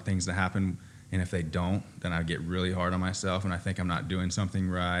like I want things to happen, and if they don't, then I get really hard on myself, and I think I'm not doing something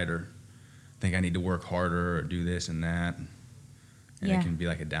right, or think I need to work harder, or do this and that. And it can be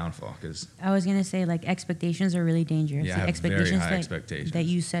like a downfall, because I was gonna say, like, expectations are really dangerous. Yeah, I have very high expectations that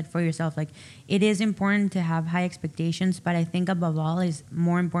you set for yourself. Like, it is important to have high expectations, but I think above all is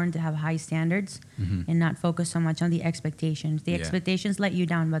more important to have high standards and not focus so much on the expectations. The expectations let you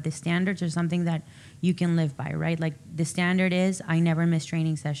down, but the standards are something that you can live by, right? Like, the standard is I never miss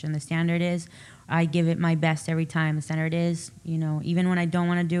training session. The standard is I give it my best every time. The standard is, you know, even when I don't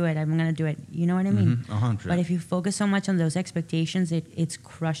want to do it, I'm going to do it. You know what I mean? 100%. But if you focus so much on those expectations, it's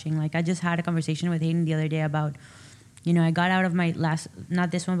crushing. Like, I just had a conversation with Hayden the other day about, you know, I got out of my last, not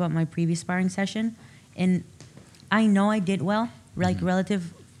this one, but my previous sparring session. And I know I did well, like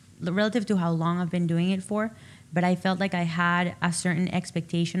relative to how long I've been doing it for. But I felt like I had a certain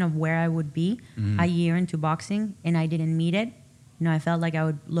expectation of where I would be a year into boxing, and I didn't meet it. You know, I felt like I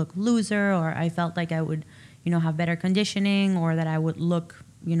would look looser, or I felt like I would, you know, have better conditioning, or that I would look,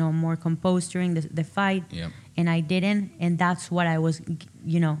 you know, more composed during the fight. Yep. And I didn't, and that's what I was,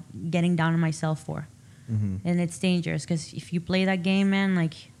 you know, getting down on myself for. And it's dangerous, because if you play that game, man,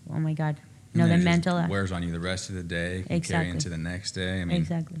 like, oh my God, you know, the mental wears on you the rest of the day. Can carry into the next day. I mean,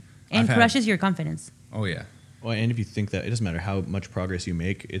 and crushes your confidence. Oh yeah. Well, and if you think that, it doesn't matter how much progress you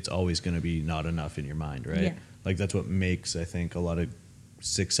make, it's always going to be not enough in your mind, right? Yeah. Like, that's what makes, I think, a lot of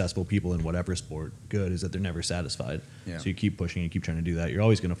successful people in whatever sport good, is that they're never satisfied. Yeah. So you keep pushing, you keep trying to do that. You're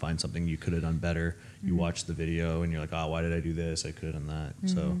always going to find something you could have done better. You watch the video and you're like, oh, why did I do this? I could have done that.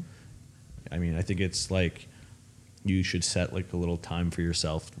 So, I mean, I think it's like you should set like a little time for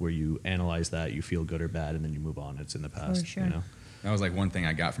yourself where you analyze that, you feel good or bad, and then you move on. It's in the past. For sure. You know? That was like one thing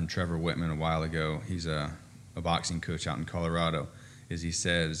I got from Trevor Whitman a while ago. He's a boxing coach out in Colorado. Is he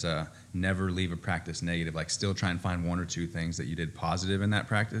says never leave a practice negative. Like, still try and find one or two things that you did positive in that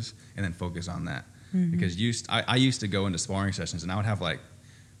practice, and then focus on that. Because I used to go into sparring sessions, and I would have like,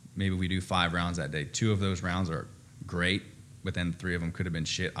 maybe we do 5 rounds that day. 2 of those rounds are great, but then 3 of them could have been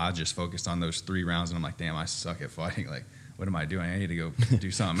shit. I just focused on those 3 rounds, and I'm like, damn, I suck at fighting. Like, what am I doing? I need to go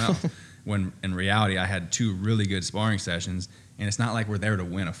do something else. When in reality, I had 2 really good sparring sessions, and it's not like we're there to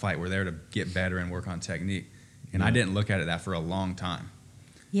win a fight. We're there to get better and work on technique. And I didn't look at it that for a long time.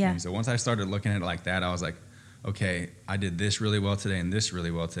 Yeah. And so once I started looking at it like that, I was like, okay, I did this really well today and this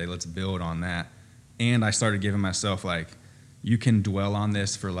really well today. Let's build on that. And I started giving myself, like, you can dwell on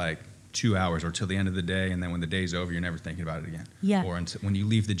this for like 2 hours or till the end of the day, and then when the day's over, you're never thinking about it again. Yeah. Or until, when you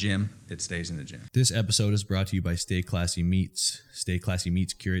leave the gym, it stays in the gym. This episode is brought to you by Stay Classy Meats. Stay Classy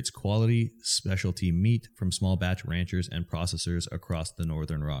Meats curates quality, specialty meat from small batch ranchers and processors across the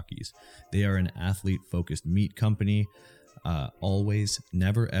Northern Rockies. They are an athlete-focused meat company. Always,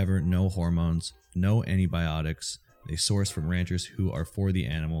 never, ever, no hormones, no antibiotics. They source from ranchers who are for the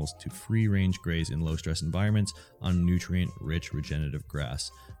animals to free-range graze in low-stress environments on nutrient-rich regenerative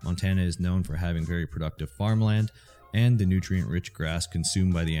grass. Montana is known for having very productive farmland, and the nutrient-rich grass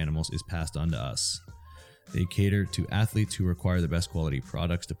consumed by the animals is passed on to us. They cater to athletes who require the best quality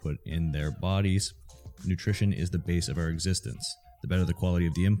products to put in their bodies. Nutrition is the base of our existence. The better the quality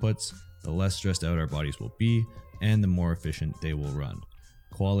of the inputs, the less stressed out our bodies will be, and the more efficient they will run.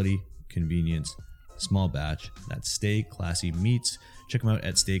 Quality, convenience, small batch. That's Stay Classy Meats. Check them out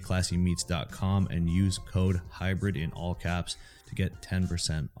at stayclassymeats.com and use code HYBRID in all caps to get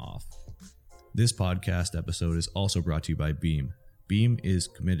 10% off. This podcast episode is also brought to you by Beam. Beam is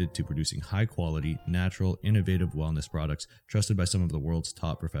committed to producing high quality, natural, innovative wellness products trusted by some of the world's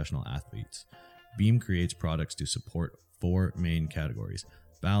top professional athletes. Beam creates products to support 4 main categories: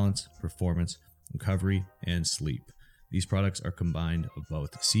 balance, performance, recovery, and sleep. These products are combined of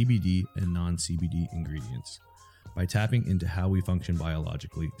both CBD and non-CBD ingredients. By tapping into how we function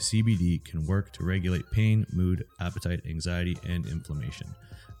biologically, CBD can work to regulate pain, mood, appetite, anxiety, and inflammation.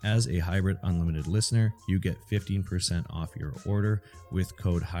 As a Hybrid Unlimited listener, you get 15% off your order with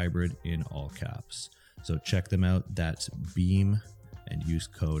code HYBRID in all caps. So check them out. That's Beam and use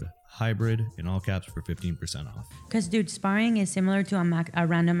code hybrid in all caps for 15% off. Because, dude, sparring is similar to a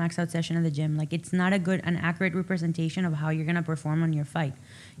random max out session at the gym. Like, it's not an accurate representation of how you're going to perform on your fight.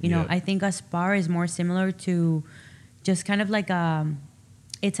 You know, I think a spar is more similar to just kind of like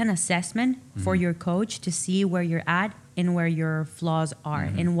it's an assessment for your coach to see where you're at and where your flaws are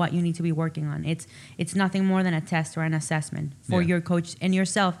and what you need to be working on. It's nothing more than a test or an assessment for your coach and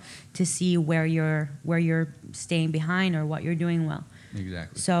yourself to see where you're staying behind or what you're doing well.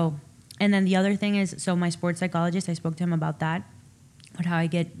 Exactly. So, and then the other thing is, so my sports psychologist, I spoke to him about that, about how I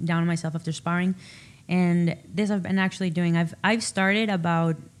get down on myself after sparring. And this I've been actually doing. I've started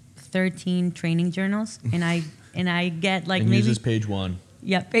about 13 training journals, and I get like and maybe uses page 1.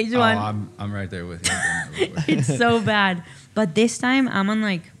 Yeah, page 1. Oh, I'm right there with you. It's so bad. But this time I'm on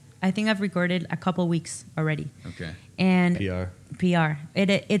I think I've recorded a couple weeks already. Okay. And PR.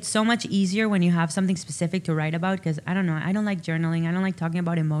 It's so much easier when you have something specific to write about, because I don't know, I don't like journaling. I don't like talking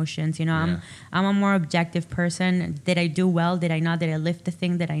about emotions. You know, I'm a more objective person. Did I do well? Did I not? Did I lift the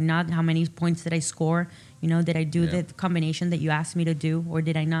thing? Did I not? How many points did I score? You know, did I do the combination that you asked me to do, or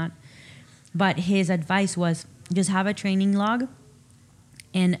did I not? But his advice was just have a training log.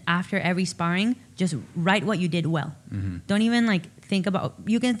 And after every sparring, just write what you did well. Don't even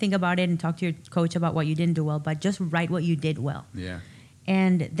you can think about it and talk to your coach about what you didn't do well, but just write what you did well. Yeah.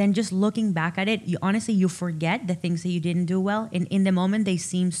 And then just looking back at it, you forget the things that you didn't do well. And in the moment, they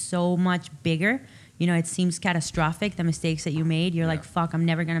seem so much bigger. You know, it seems catastrophic, the mistakes that you made. You're like, fuck, I'm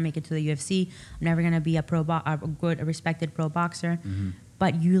never going to make it to the UFC. I'm never going to be a respected pro boxer.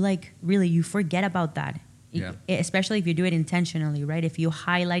 But you forget about that. Yeah. Especially if you do it intentionally, right? If you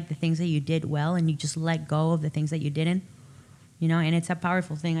highlight the things that you did well and you just let go of the things that you didn't, you know, and it's a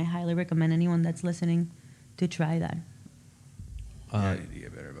powerful thing. I highly recommend anyone that's listening to try that. I need to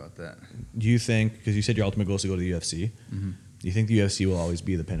get better about that. Do you think, because you said your ultimate goal is to go to the UFC, do you think the UFC will always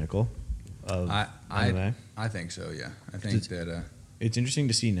be the pinnacle of MMA? I think so, yeah. I think that... it's interesting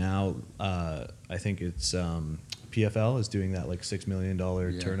to see now. I think it's PFL is doing that like $6 million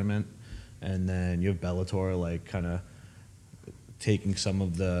tournament. And then you have Bellator like kind of taking some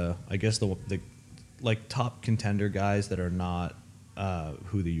of the, I guess the like top contender guys that are not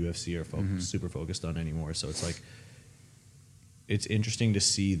who the UFC are super focused on anymore. So it's like, it's interesting to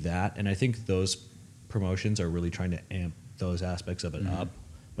see that. And I think those promotions are really trying to amp those aspects of it up.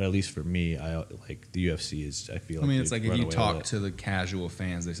 But at least for me, I like the UFC is, I feel like, I mean, it's like if you talk to the casual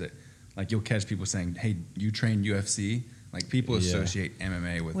fans, they say, like you'll catch people saying, hey, you train UFC? Like, people associate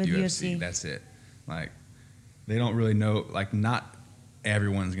MMA with UFC. That's it. Like, they don't really know. Like, not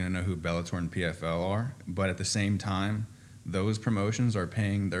everyone's going to know who Bellator and PFL are. But at the same time, those promotions are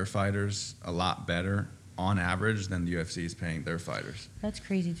paying their fighters a lot better on average than the UFC is paying their fighters. That's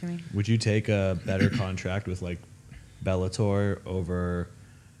crazy to me. Would you take a better contract with, like, Bellator over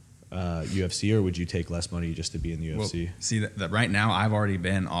UFC, or would you take less money just to be in the UFC? Well, see, that right now, I've already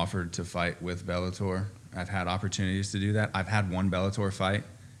been offered to fight with Bellator. I've had opportunities to do that. I've had one Bellator fight,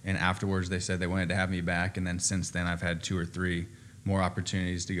 and afterwards they said they wanted to have me back, and then since then I've had 2 or 3 more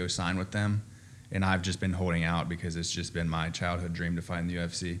opportunities to go sign with them, and I've just been holding out because it's just been my childhood dream to fight in the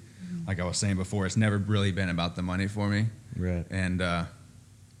UFC. Like I was saying before, it's never really been about the money for me. Right. And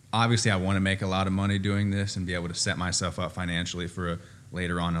obviously I want to make a lot of money doing this and be able to set myself up financially for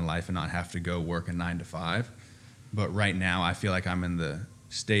later on in life and not have to go work a 9 to 5. But right now I feel like I'm in the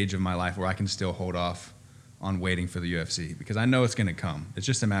stage of my life where I can still hold off on waiting for the UFC because I know it's going to come. It's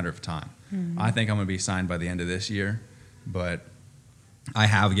just a matter of time. I think I'm going to be signed by the end of this year, but I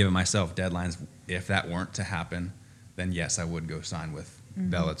have given myself deadlines. If that weren't to happen, then yes, I would go sign with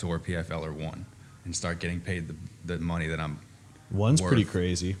Bellator, PFL, or ONE and start getting paid the money that I'm ONE's worth. Pretty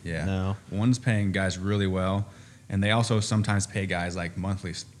crazy. Yeah. Now. ONE's paying guys really well, and they also sometimes pay guys like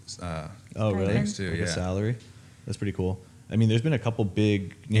monthly oh, really? things too. Like Yeah. a salary? That's pretty cool. I mean, there's been a couple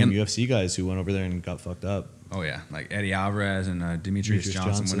big name UFC guys who went over there and got fucked up. Oh, yeah. Like Eddie Alvarez and Demetrius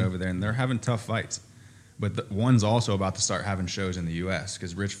Johnson went over there, and they're having tough fights. But ONE's also about to start having shows in the U.S.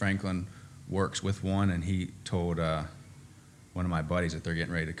 because Rich Franklin works with ONE, and he told one of my buddies that they're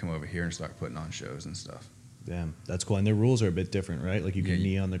getting ready to come over here and start putting on shows and stuff. Damn, that's cool. And their rules are a bit different, right? Like you can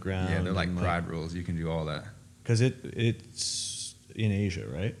knee on the ground. Yeah, they're like pride rules. You can do all that. Because it's in Asia,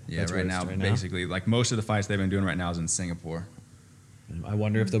 right? Yeah, That's right now, basically. Like most of the fights they've been doing right now is in Singapore. I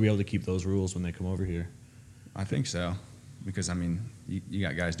wonder if they'll be able to keep those rules when they come over here. I think so. Because, I mean, you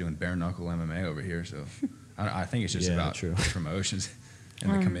got guys doing bare knuckle MMA over here, so I think it's just about the promotions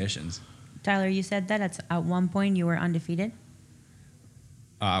and the commissions. Tyler, you said that at one point you were undefeated?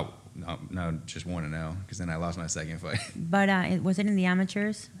 No, just 1-0, because then I lost my second fight. But was it in the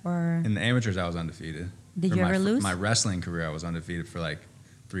amateurs or? In the amateurs, I was undefeated. Did you ever lose? My wrestling career, I was undefeated for like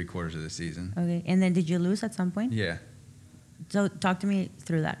 3/4 of the season. Okay. And then did you lose at some point? Yeah. So talk to me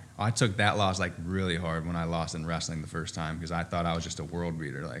through that. I took that loss like really hard when I lost in wrestling the first time because I thought I was just a world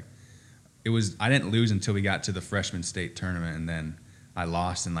beater. Like I didn't lose until we got to the freshman state tournament, and then I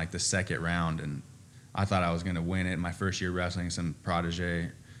lost in like the second round, and I thought I was going to win it. My first year wrestling some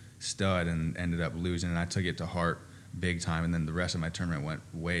protege stud and ended up losing, and I took it to heart big time, and then the rest of my tournament went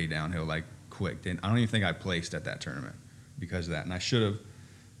way downhill like quick. I don't even think I placed at that tournament because of that, and I should have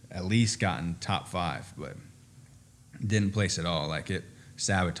at least gotten top 5, but didn't place at all. Like it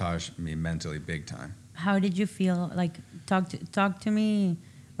sabotaged me mentally big time. How did you feel? Like talk to me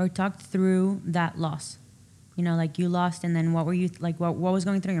or talk through that loss. You know, like you lost, and then what were you like? What was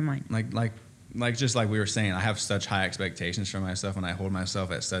going through your mind? Like just like we were saying, I have such high expectations for myself, and I hold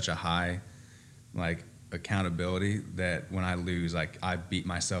myself at such a high like accountability that when I lose, like I beat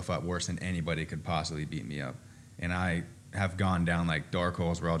myself up worse than anybody could possibly beat me up. And I have gone down like dark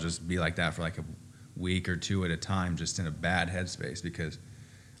holes where I'll just be like that for like a week or 2 at a time, just in a bad headspace, because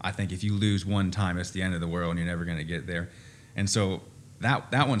I think if you lose one time, it's the end of the world and you're never going to get there. And so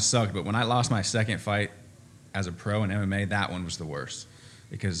that one sucked. But when I lost my second fight as a pro in MMA, that one was the worst,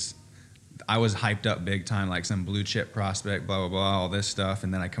 because I was hyped up big time, like some blue chip prospect, blah, blah, blah, all this stuff.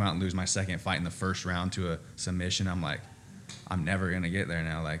 And then I come out and lose my second fight in the first round to a submission. I'm like, I'm never going to get there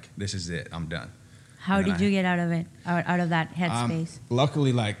now. Like, this is it. I'm done. How did you get out of it, out of that headspace?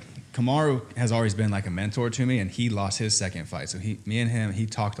 Luckily, like, Kamaru has always been like a mentor to me, and he lost his second fight. So me and him, he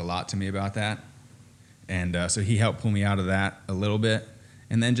talked a lot to me about that. And so he helped pull me out of that a little bit.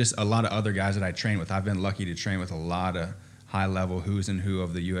 And then just a lot of other guys that I train with. I've been lucky to train with a lot of high-level who's and who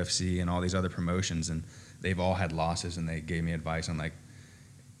of the UFC and all these other promotions, and they've all had losses, and they gave me advice on, like,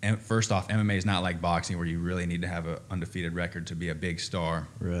 first off, MMA is not like boxing where you really need to have an undefeated record to be a big star.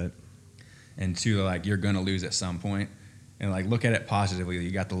 Right. And two, like, you're going to lose at some point. And, like, look at it positively.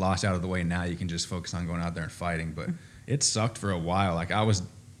 You got the loss out of the way. Now you can just focus on going out there and fighting. But it sucked for a while. Like, I was,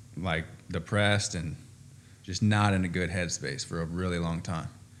 like, depressed and just not in a good headspace for a really long time.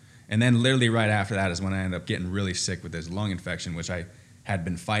 And then literally right after that is when I ended up getting really sick with this lung infection, which I had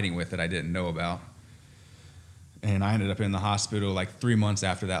been fighting with that I didn't know about. And I ended up in the hospital like 3 months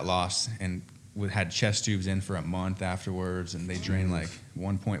after that loss, and had chest tubes in for a month afterwards, and they drained like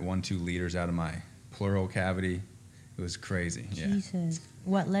 1.12 liters out of my pleural cavity. It was crazy. Jesus. Yeah.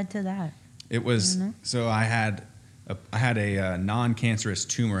 What led to that? It was, so I had a non-cancerous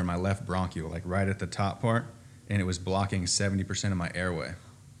tumor in my left bronchial, like right at the top part, and it was blocking 70% of my airway.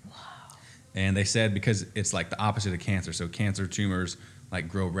 Wow. And they said because it's like the opposite of cancer, so cancer tumors like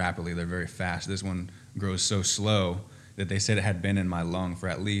grow rapidly, they're very fast. This one grows so slow that they said it had been in my lung for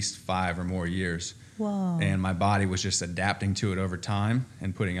at least 5 or more years. Whoa. And my body was just adapting to it over time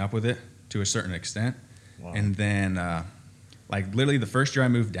and putting up with it to a certain extent. Wow. And then, like literally the first year I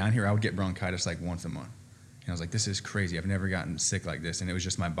moved down here, I would get bronchitis like once a month. And I was like, this is crazy. I've never gotten sick like this. And it was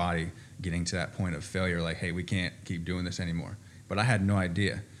just my body getting to that point of failure, like, hey, we can't keep doing this anymore. But I had no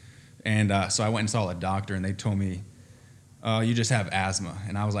idea. And so I went and saw a doctor, and they told me, you just have asthma.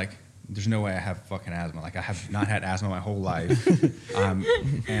 And I was like, there's no way I have fucking asthma. Like, I have not had asthma my whole life.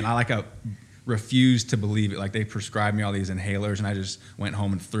 And I refused to believe it. Like, they prescribed me all these inhalers, and I just went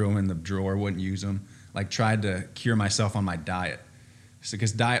home and threw them in the drawer, wouldn't use them. Like, tried to cure myself on my diet. So,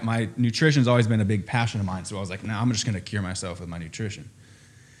 because my nutrition's always been a big passion of mine. So I was like, no, I'm just going to cure myself with my nutrition.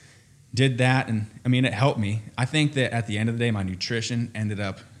 Did that, and I mean, it helped me. I think that at the end of the day, my nutrition ended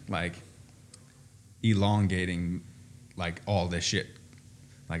up like elongating like all this shit.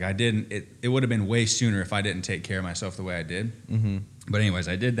 Like it would have been way sooner if I didn't take care of myself the way I did. Mm-hmm. But anyways,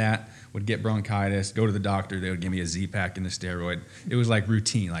 I did that, would get bronchitis, go to the doctor, they would give me a Z-Pack and a steroid. It was like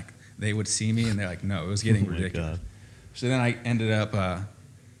routine. Like they would see me and they're like, no, it was getting ridiculous. God. So then I ended up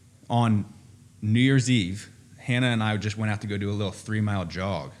on New Year's Eve, Hannah and I just went out to go do a little 3-mile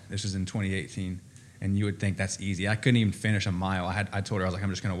jog. This was in 2018. And you would think that's easy. I couldn't even finish a mile. I told her, I was like,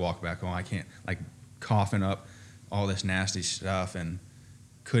 I'm just going to walk back home. I can't, like, coughing up all this nasty stuff, and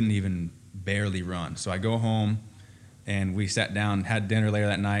couldn't even barely run. So I go home, and we sat down, had dinner later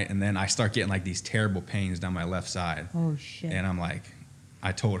that night, and then I start getting, like, these terrible pains down my left side. Oh, shit. And I'm like,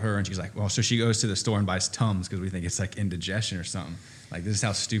 I told her, and she's like, well, so she goes to the store and buys Tums because we think it's, like, indigestion or something. Like, this is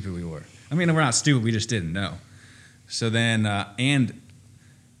how stupid we were. I mean, we're not stupid. We just didn't know. So then, and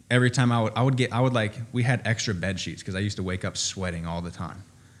every time we had extra bed sheets because I used to wake up sweating all the time.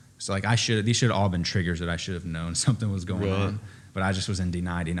 So like these should have all been triggers that I should have known something was going on. But I just was in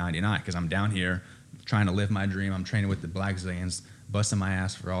deny because I'm down here trying to live my dream. I'm training with the Black Zillions, busting my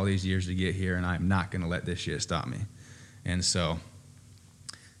ass for all these years to get here, and I'm not going to let this shit stop me. And so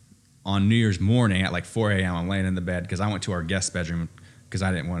on New Year's morning at like 4 a.m., I'm laying in the bed because I went to our guest bedroom because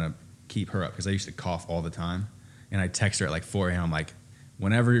I didn't want to keep her up because I used to cough all the time. And I text her at like 4 a.m. I'm like,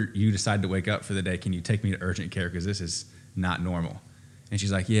 whenever you decide to wake up for the day, can you take me to urgent care because this is not normal? And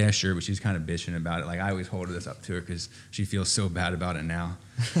she's like, yeah, sure, but she's kind of bitching about it. Like, I always hold this up to her because she feels so bad about it now.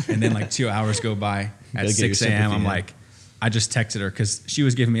 And then, like, 2 hours go by. At 6 a.m., I'm like, I just texted her because she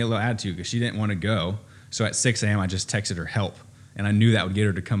was giving me a little attitude because she didn't want to go. So at 6 a.m., I just texted her help. And I knew that would get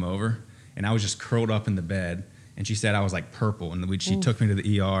her to come over. And I was just curled up in the bed. And she said I was, like, purple. And she took me to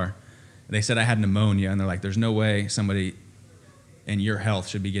the ER. They said I had pneumonia. And they're like, there's no way somebody in your health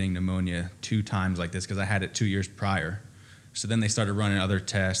should be getting pneumonia 2 times like this because I had it 2 years prior. So then they started running other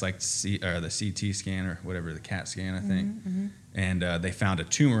tests like the CT scan or whatever, the CAT scan, I think. Mm-hmm. And they found a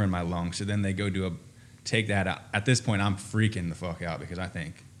tumor in my lung. So then they go take that out. At this point, I'm freaking the fuck out because I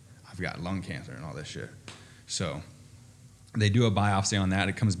think I've got lung cancer and all this shit. So they do a biopsy on that.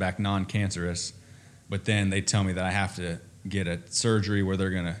 It comes back non-cancerous. But then they tell me that I have to get a surgery where they're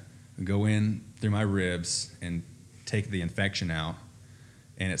going to go in through my ribs and take the infection out.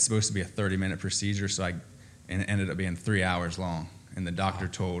 And it's supposed to be a 30-minute procedure, and it ended up being 3 hours long. And the doctor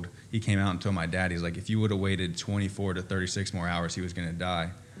he came out and told my dad, he's like, if you would have waited 24 to 36 more hours, he was going to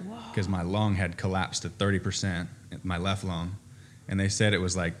die. Because my lung had collapsed to 30%, my left lung. And they said it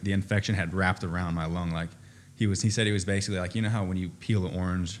was like the infection had wrapped around my lung. Like he said he was basically like, you know how when you peel an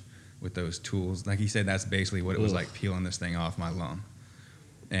orange with those tools? Like he said that's basically what it was like peeling this thing off my lung.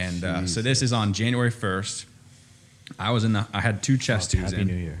 And so this is on January 1st. I had 2 chest tubes in.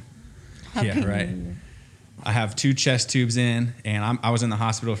 Happy New Year. Yeah, right. I have 2 chest tubes in, and I was in the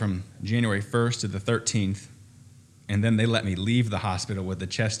hospital from January 1st to the 13th, and then they let me leave the hospital with the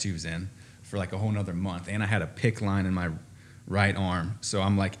chest tubes in for like a whole nother month, and I had a PICC line in my right arm. So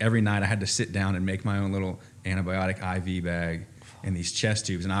I'm like, every night I had to sit down and make my own little antibiotic IV bag and these chest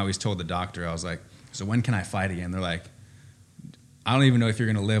tubes, and I always told the doctor, I was like, so when can I fight again? They're like, I don't even know if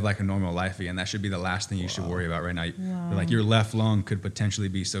you're going to live like a normal life again. That should be the last thing you should worry about right now. Wow. They're like, your left lung could potentially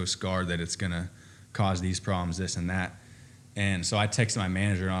be so scarred that it's going to cause these problems, this and that. And so I texted my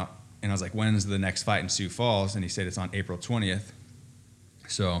manager and I was like, when's the next fight in Sioux Falls? And he said it's on April 20th.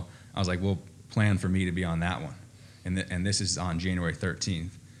 So I was like, well, plan for me to be on that one. And this is on January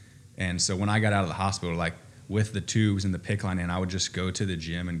 13th. And so when I got out of the hospital, like with the tubes and the PICC line in, I would just go to the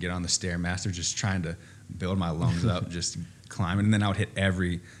gym and get on the Stairmaster, just trying to build my lungs up, just climbing. And then I would hit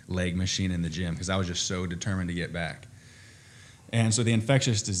every leg machine in the gym because I was just so determined to get back. And so the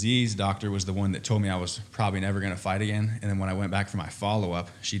infectious disease doctor was the one that told me I was probably never going to fight again. And then when I went back for my follow-up,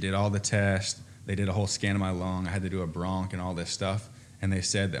 she did all the tests. They did a whole scan of my lung. I had to do a bronch and all this stuff. And they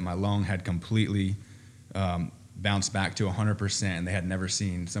said that my lung had completely bounced back to 100%, and they had never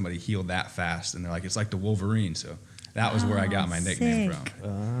seen somebody heal that fast. And they're like, it's like the Wolverine. So that was where I got my nickname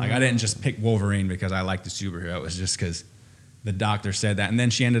from. Like, I didn't just pick Wolverine because I liked the superhero. It was just because the doctor said that. And then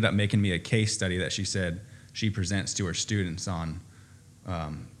she ended up making me a case study that she said she presents to her students on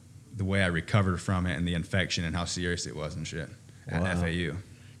the way I recovered from it and the infection and how serious it was and shit at FAU.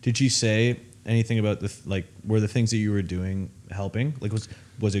 Did she say anything about were the things that you were doing helping? Like,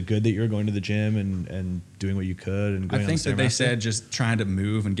 was it good that you were going to the gym and doing what you could and going I think that they said just trying to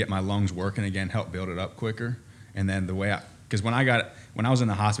move and get my lungs working again helped build it up quicker. And then because when I was in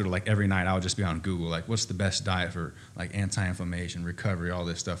the hospital, like every night I would just be on Google, like what's the best diet for like anti-inflammation, recovery, all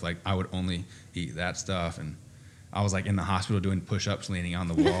this stuff. Like I would only eat that stuff. And I was like in the hospital doing push-ups, leaning on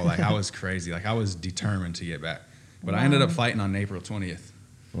the wall. Like I was crazy. Like I was determined to get back. But I ended up fighting on April 20th.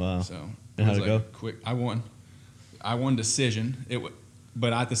 Wow. So and how'd it go? Quick. I won decision.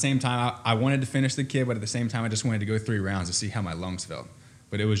 But at the same time, I wanted to finish the kid, but at the same time, I just wanted to go 3 rounds to see how my lungs felt.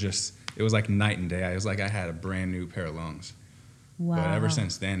 But it was like night and day. It was like I had a brand new pair of lungs. Wow. But ever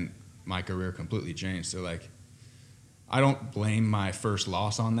since then, my career completely changed. So like, I don't blame my first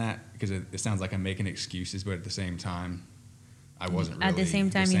loss on that because it sounds like I'm making excuses, but at the same time, I wasn't really At the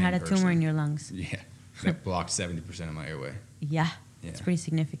same time, you had a tumor in your lungs. Yeah, that blocked 70% of my airway. Yeah, it's pretty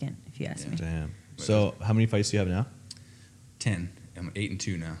significant if you ask me. Damn. So how many fights do you have now? 10. I'm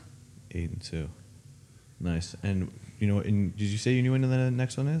 8-2 now. 8-2. Nice. And did you say you knew when the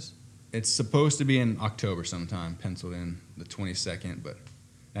next one is? It's supposed to be in October sometime, penciled in the 22nd, but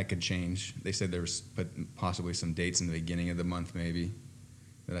that could change. They said there was possibly some dates in the beginning of the month maybe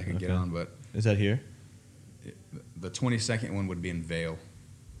that I could get on, but... Is that here? The 22nd one would be in Vail.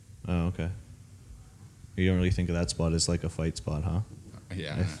 Oh, okay. You don't really think of that spot as like a fight spot, huh?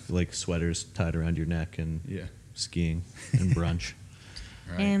 Yeah. Like sweaters tied around your neck and skiing and brunch.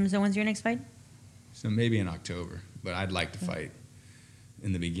 Right. So when's your next fight? So maybe in October, but I'd like to fight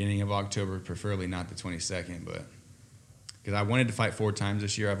in the beginning of October, preferably not the 22nd, but because I wanted to fight 4 times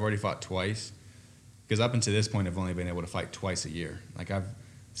this year. I've already fought twice because up until this point, I've only been able to fight twice a year. Like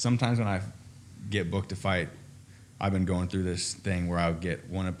sometimes when I get booked to fight, I've been going through this thing where I'll get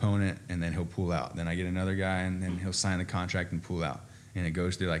one opponent and then he'll pull out. Then I get another guy and then he'll sign the contract and pull out. And it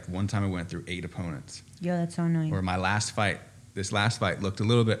goes through, like, one time I went through 8 opponents. Yo, that's so annoying. Or this last fight looked a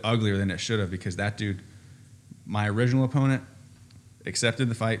little bit uglier than it should have, because that dude, my original opponent, accepted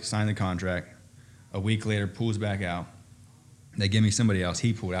the fight, signed the contract. A week later, pulls back out. They give me somebody else.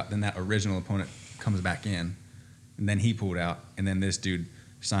 He pulled out. Then that original opponent comes back in, and then he pulled out. And then this dude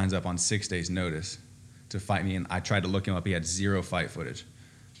signs up on 6 days' notice to fight me. And I tried to look him up. He had 0 fight footage.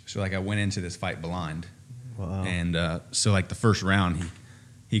 So, like, I went into this fight blind. Wow. And so, like, the first round,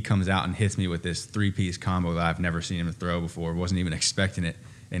 he comes out and hits me with this 3-piece combo that I've never seen him throw before. Wasn't even expecting it,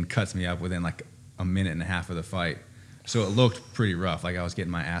 and cuts me up within, like, a minute and a half of the fight. So it looked pretty rough. Like, I was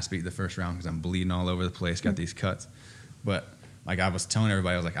getting my ass beat the first round because I'm bleeding all over the place, got these cuts. But, like, I was telling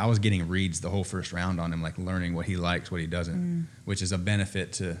everybody, I was getting reads the whole first round on him, like, learning what he likes, what he doesn't, which is a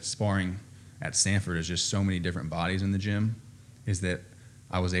benefit to sparring at Sanford. Is just so many different bodies in the gym, is that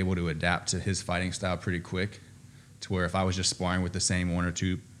I was able to adapt to his fighting style pretty quick, to where if I was just sparring with the same 1 or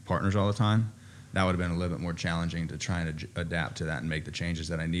 2 partners all the time, that would have been a little bit more challenging to try and adapt to that and make the changes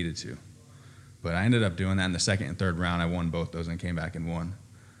that I needed to. But I ended up doing that in the second and third round. I won both those and came back and won.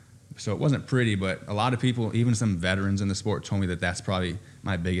 So it wasn't pretty, but a lot of people, even some veterans in the sport, told me that that's probably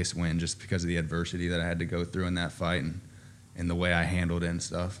my biggest win, just because of the adversity that I had to go through in that fight and the way I handled it and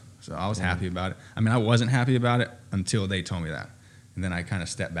stuff. So I was happy about it. I mean, I wasn't happy about it until they told me that. And then I kind of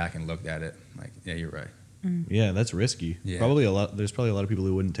stepped back and looked at it like, yeah, you're right. Yeah, that's risky. Yeah. There's probably a lot of people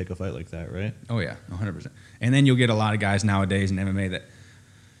who wouldn't take a fight like that, right? Oh, yeah, 100%. And then you'll get a lot of guys nowadays in MMA that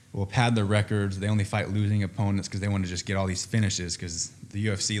will pad their records. They only fight losing opponents because they want to just get all these finishes, because the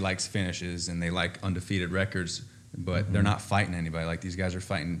UFC likes finishes and they like undefeated records, but they're not fighting anybody. Like, these guys are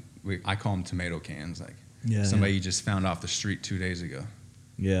fighting, I call them tomato cans, like somebody you just found off the street 2 days ago.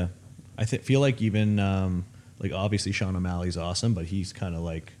 Yeah. I feel like even, like, obviously Sean O'Malley's awesome, but he's kind of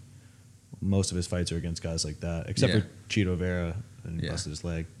like, most of his fights are against guys like that, except for Chito Vera, and he busted his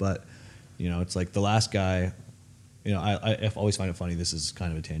leg. But, you know, it's like the last guy, you know, I always find it funny, this is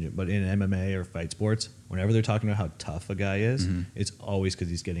kind of a tangent, but in MMA or fight sports, whenever they're talking about how tough a guy is, it's always because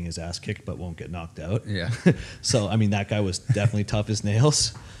he's getting his ass kicked but won't get knocked out. Yeah. So, I mean, that guy was definitely tough as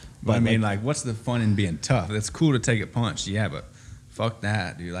nails. But I mean, like, what's the fun in being tough? It's cool to take a punch, yeah, but fuck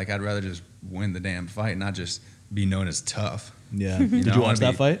that, dude. Like, I'd rather just win the damn fight, not just be known as tough. Yeah. You Did you watch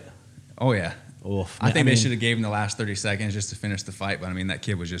that fight? Oh, yeah. Oof. I think they should have gave him the last 30 seconds just to finish the fight, but I mean, that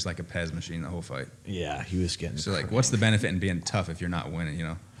kid was just like a Pez machine the whole fight. Yeah, he was getting So, like, what's the benefit in being tough if you're not winning, you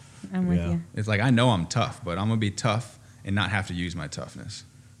know? I'm with you. It's like, I know I'm tough, but I'm going to be tough and not have to use my toughness.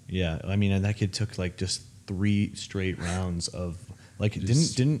 Yeah, I mean, and that kid took, like, just 3 straight rounds of, like,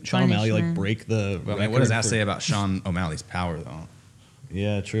 Just didn't Sean O'Malley, like, punishment. break the But I mean, what does that say about Sean O'Malley's power, though?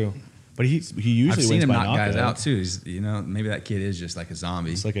 Yeah, true. But he usually I've seen wins him by knock knockout. guys out, too. He's, you know, maybe that kid is just like a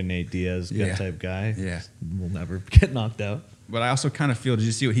zombie. It's like a Nate Diaz type guy. Yeah. Will never get knocked out. But I also kind of feel, did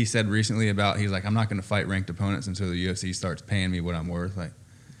you see what he said recently about, he's like, I'm not going to fight ranked opponents until the UFC starts paying me what I'm worth. Like,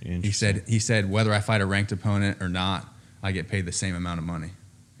 he said, whether I fight a ranked opponent or not, I get paid the same amount of money.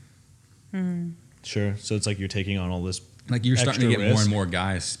 Sure. So it's like you're taking on all this. Like, you're starting to extra get more risk. and more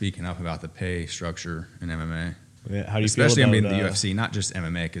guys speaking up about the pay structure in MMA. Yeah, how do you Especially, feel I about mean, the UFC, not just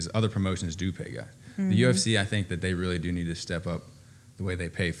MMA, because other promotions do pay guys. The UFC, I think that they really do need to step up the way they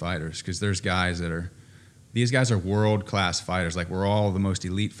pay fighters, because there's guys that are, these guys are world-class fighters. Like, we're all the most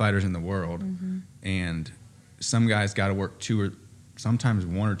elite fighters in the world, and some guys got to work 2 or sometimes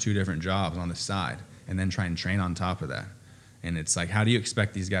 1 or 2 different jobs on the side and then try and train on top of that. And it's like, how do you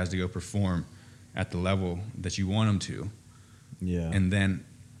expect these guys to go perform at the level that you want them to, and then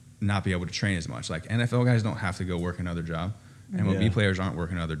not be able to train as much? Like, NFL guys don't have to go work another job. MLB players aren't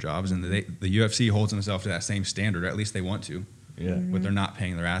working other jobs, and the UFC holds themselves to that same standard, or at least they want to. Yeah. But they're not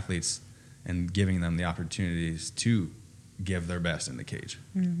paying their athletes and giving them the opportunities to give their best in the cage.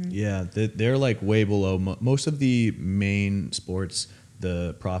 Yeah, they're like way below most of the main sports.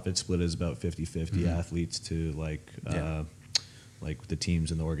 The profit split is about 50-50 athletes to like the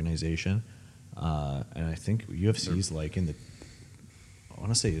teams in the organization, and I think UFC's like in the, I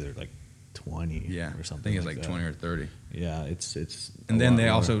want to say they're like 20 or something. I think it's like that. 20 or 30. Yeah, it's and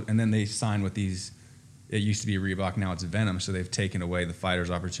then they sign with these, it used to be Reebok, now it's Venom, so they've taken away the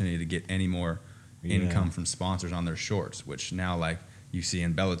fighters' opportunity to get any more income from sponsors on their shorts, which now, like, you see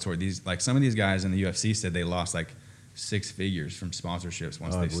in Bellator, these, like, some of these guys in the UFC said they lost like 6 figures from sponsorships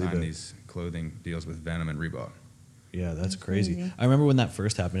once they signed these clothing deals with Venom and Reebok. Yeah, that's crazy. I remember when that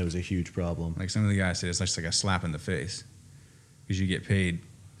first happened, it was a huge problem. Like, some of the guys said it's just like a slap in the face, because you get paid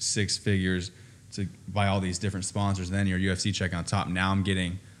 6 figures to buy all these different sponsors, then your UFC check on top. Now I'm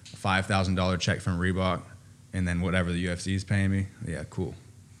getting a $5,000 check from Reebok, and then whatever the UFC is paying me. Yeah, cool.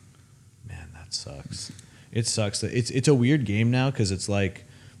 Man, that sucks. It sucks. That it's a weird game now because it's like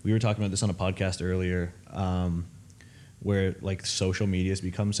we were talking about this on a podcast earlier, where like social media has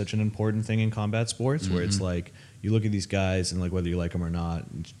become such an important thing in combat sports. Where it's like you look at these guys and like whether you like them or not,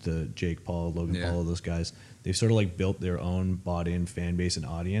 the Jake Paul, Logan Paul, all those guys, they've sort of like built their own bought-in fan base and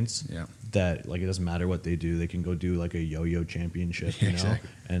audience. Yeah. That like it doesn't matter what they do, they can go do like a yo-yo championship, you know, Exactly.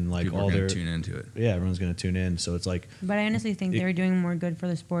 and like People all are their gonna tune into it. yeah, everyone's gonna tune in. So it's like But I honestly think they're doing more good for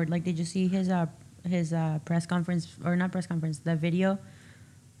the sport. Like, did you see his press conference, or not press conference, the video?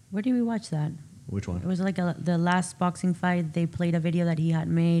 Where did we watch that? which one? It was like the last boxing fight. They played a video that he had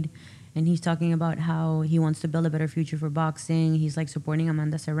made, and he's talking about how he wants to build a better future for boxing. He's like supporting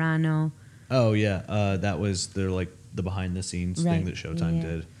Amanda Serrano. Oh yeah, that was the behind the scenes thing Right, that Showtime yeah.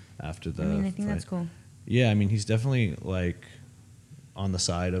 did after the. I mean, I think fight. that's cool. Yeah, I mean he's definitely like on the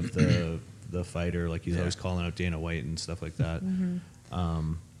side of the fighter. Like he's always calling out Dana White and stuff like that.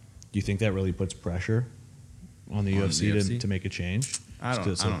 Mm-hmm. Do you think that really puts pressure on the UFC, to make a change? I don't-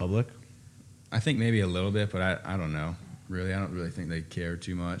 Because it's so I don't- public. I think maybe a little bit, but I don't know. Really, I don't really think they care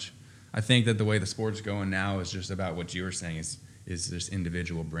too much. I think that the way the sport's going now is just about what you were saying is this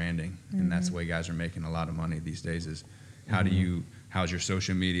individual branding, and that's the way guys are making a lot of money these days. Is how's your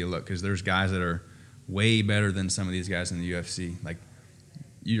social media look? Because there's guys that are way better than some of these guys in the UFC. Like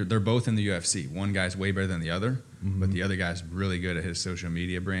they're both in the UFC. One guy's way better than the other, but the other guy's really good at his social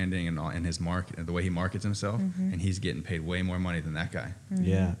media branding and his market and the way he markets himself, and he's getting paid way more money than that guy.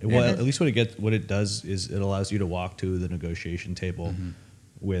 Yeah. Well, at least what it does is it allows you to walk to the negotiation table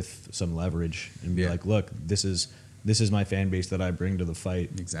with some leverage and be like, look, this is my fan base that I bring to the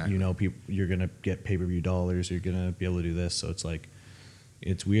fight. Exactly. You know, you're gonna get pay-per-view dollars. You're gonna be able to do this. So it's like,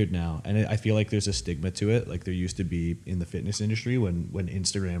 it's weird now, and I feel like there's a stigma to it. Like there used to be in the fitness industry when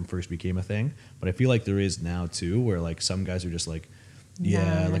Instagram first became a thing, but I feel like there is now too, where like some guys are just like,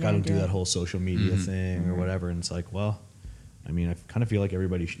 yeah, like I don't do that whole social media thing or whatever, and it's like, well, I mean, I kind of feel like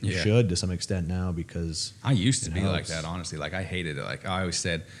everybody should to some extent now because I used to be like helps. that, honestly. Like I hated it. Like I always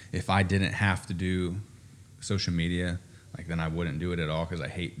said, if I didn't have to do social media, like then I wouldn't do it at all because I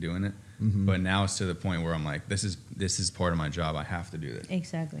hate doing it. But now it's to the point where I'm like, this is part of my job. I have to do this.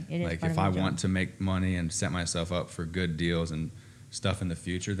 Exactly. It is Like part if of I my job. want to make money and set myself up for good deals and stuff in the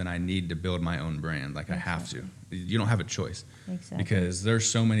future, then I need to build my own brand. Like I have to. You don't have a choice. Exactly. Because there's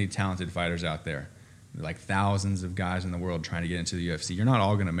so many talented fighters out there. Like thousands of guys in the world trying to get into the UFC. You're not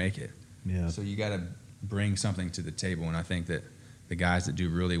all going to make it. Yeah. So you got to bring something to the table. And I think that the guys that do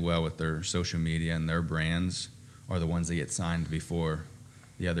really well with their social media and their brands are the ones that get signed before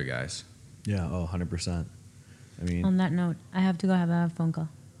the other guys. Yeah. Oh, 100%. I mean, On that note, I have to go have a phone call,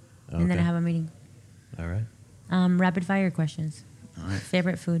 and then I okay. have a meeting. All right. Rapid fire questions. All right.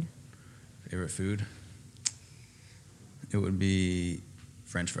 Favorite food? Favorite food? It would be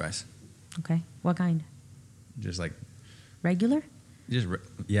French fries. Okay. What kind? Just like, Regular?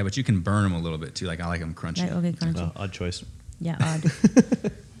 yeah, but you can burn them a little bit too. Like I like them crunchy. Right, okay, crunchy. Odd choice. Yeah, odd.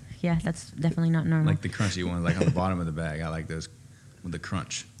 Yeah, that's definitely not normal. Like the crunchy ones, like on the bottom of the bag. I like those with the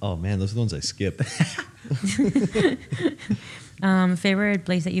crunch. Oh man, those are the ones I skip. Favorite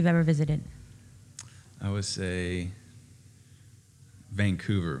place that you've ever visited? I would say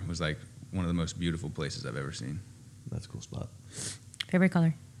Vancouver was like one of the most beautiful places I've ever seen. That's a cool spot. Favorite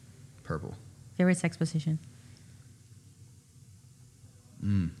color? Purple. Favorite sex position?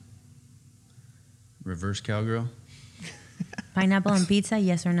 Reverse cowgirl? Pineapple on pizza,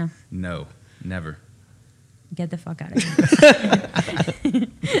 yes or no? No, never. Get the fuck out of here.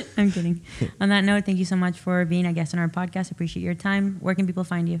 I'm kidding. On that note, thank you so much for being a guest on our podcast. Appreciate your time. Where can people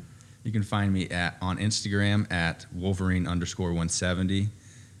find you? You can find me on Instagram at Wolverine_170.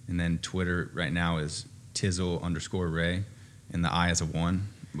 And then Twitter right now is Tizzle_Ray. And the I is a 1.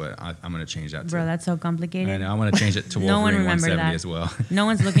 But I'm going to change that too. Bro, that's so complicated. I know, I'm going to change it to No one remembered Wolverine170 that. as well. No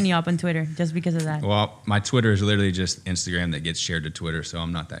one's looking you up on Twitter just because of that. Well, my Twitter is literally just Instagram that gets shared to Twitter, so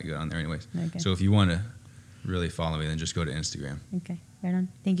I'm not that good on there anyways. Okay. So if you want to really follow me, then just go to Instagram. Okay, right on.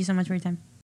 Thank you so much for your time.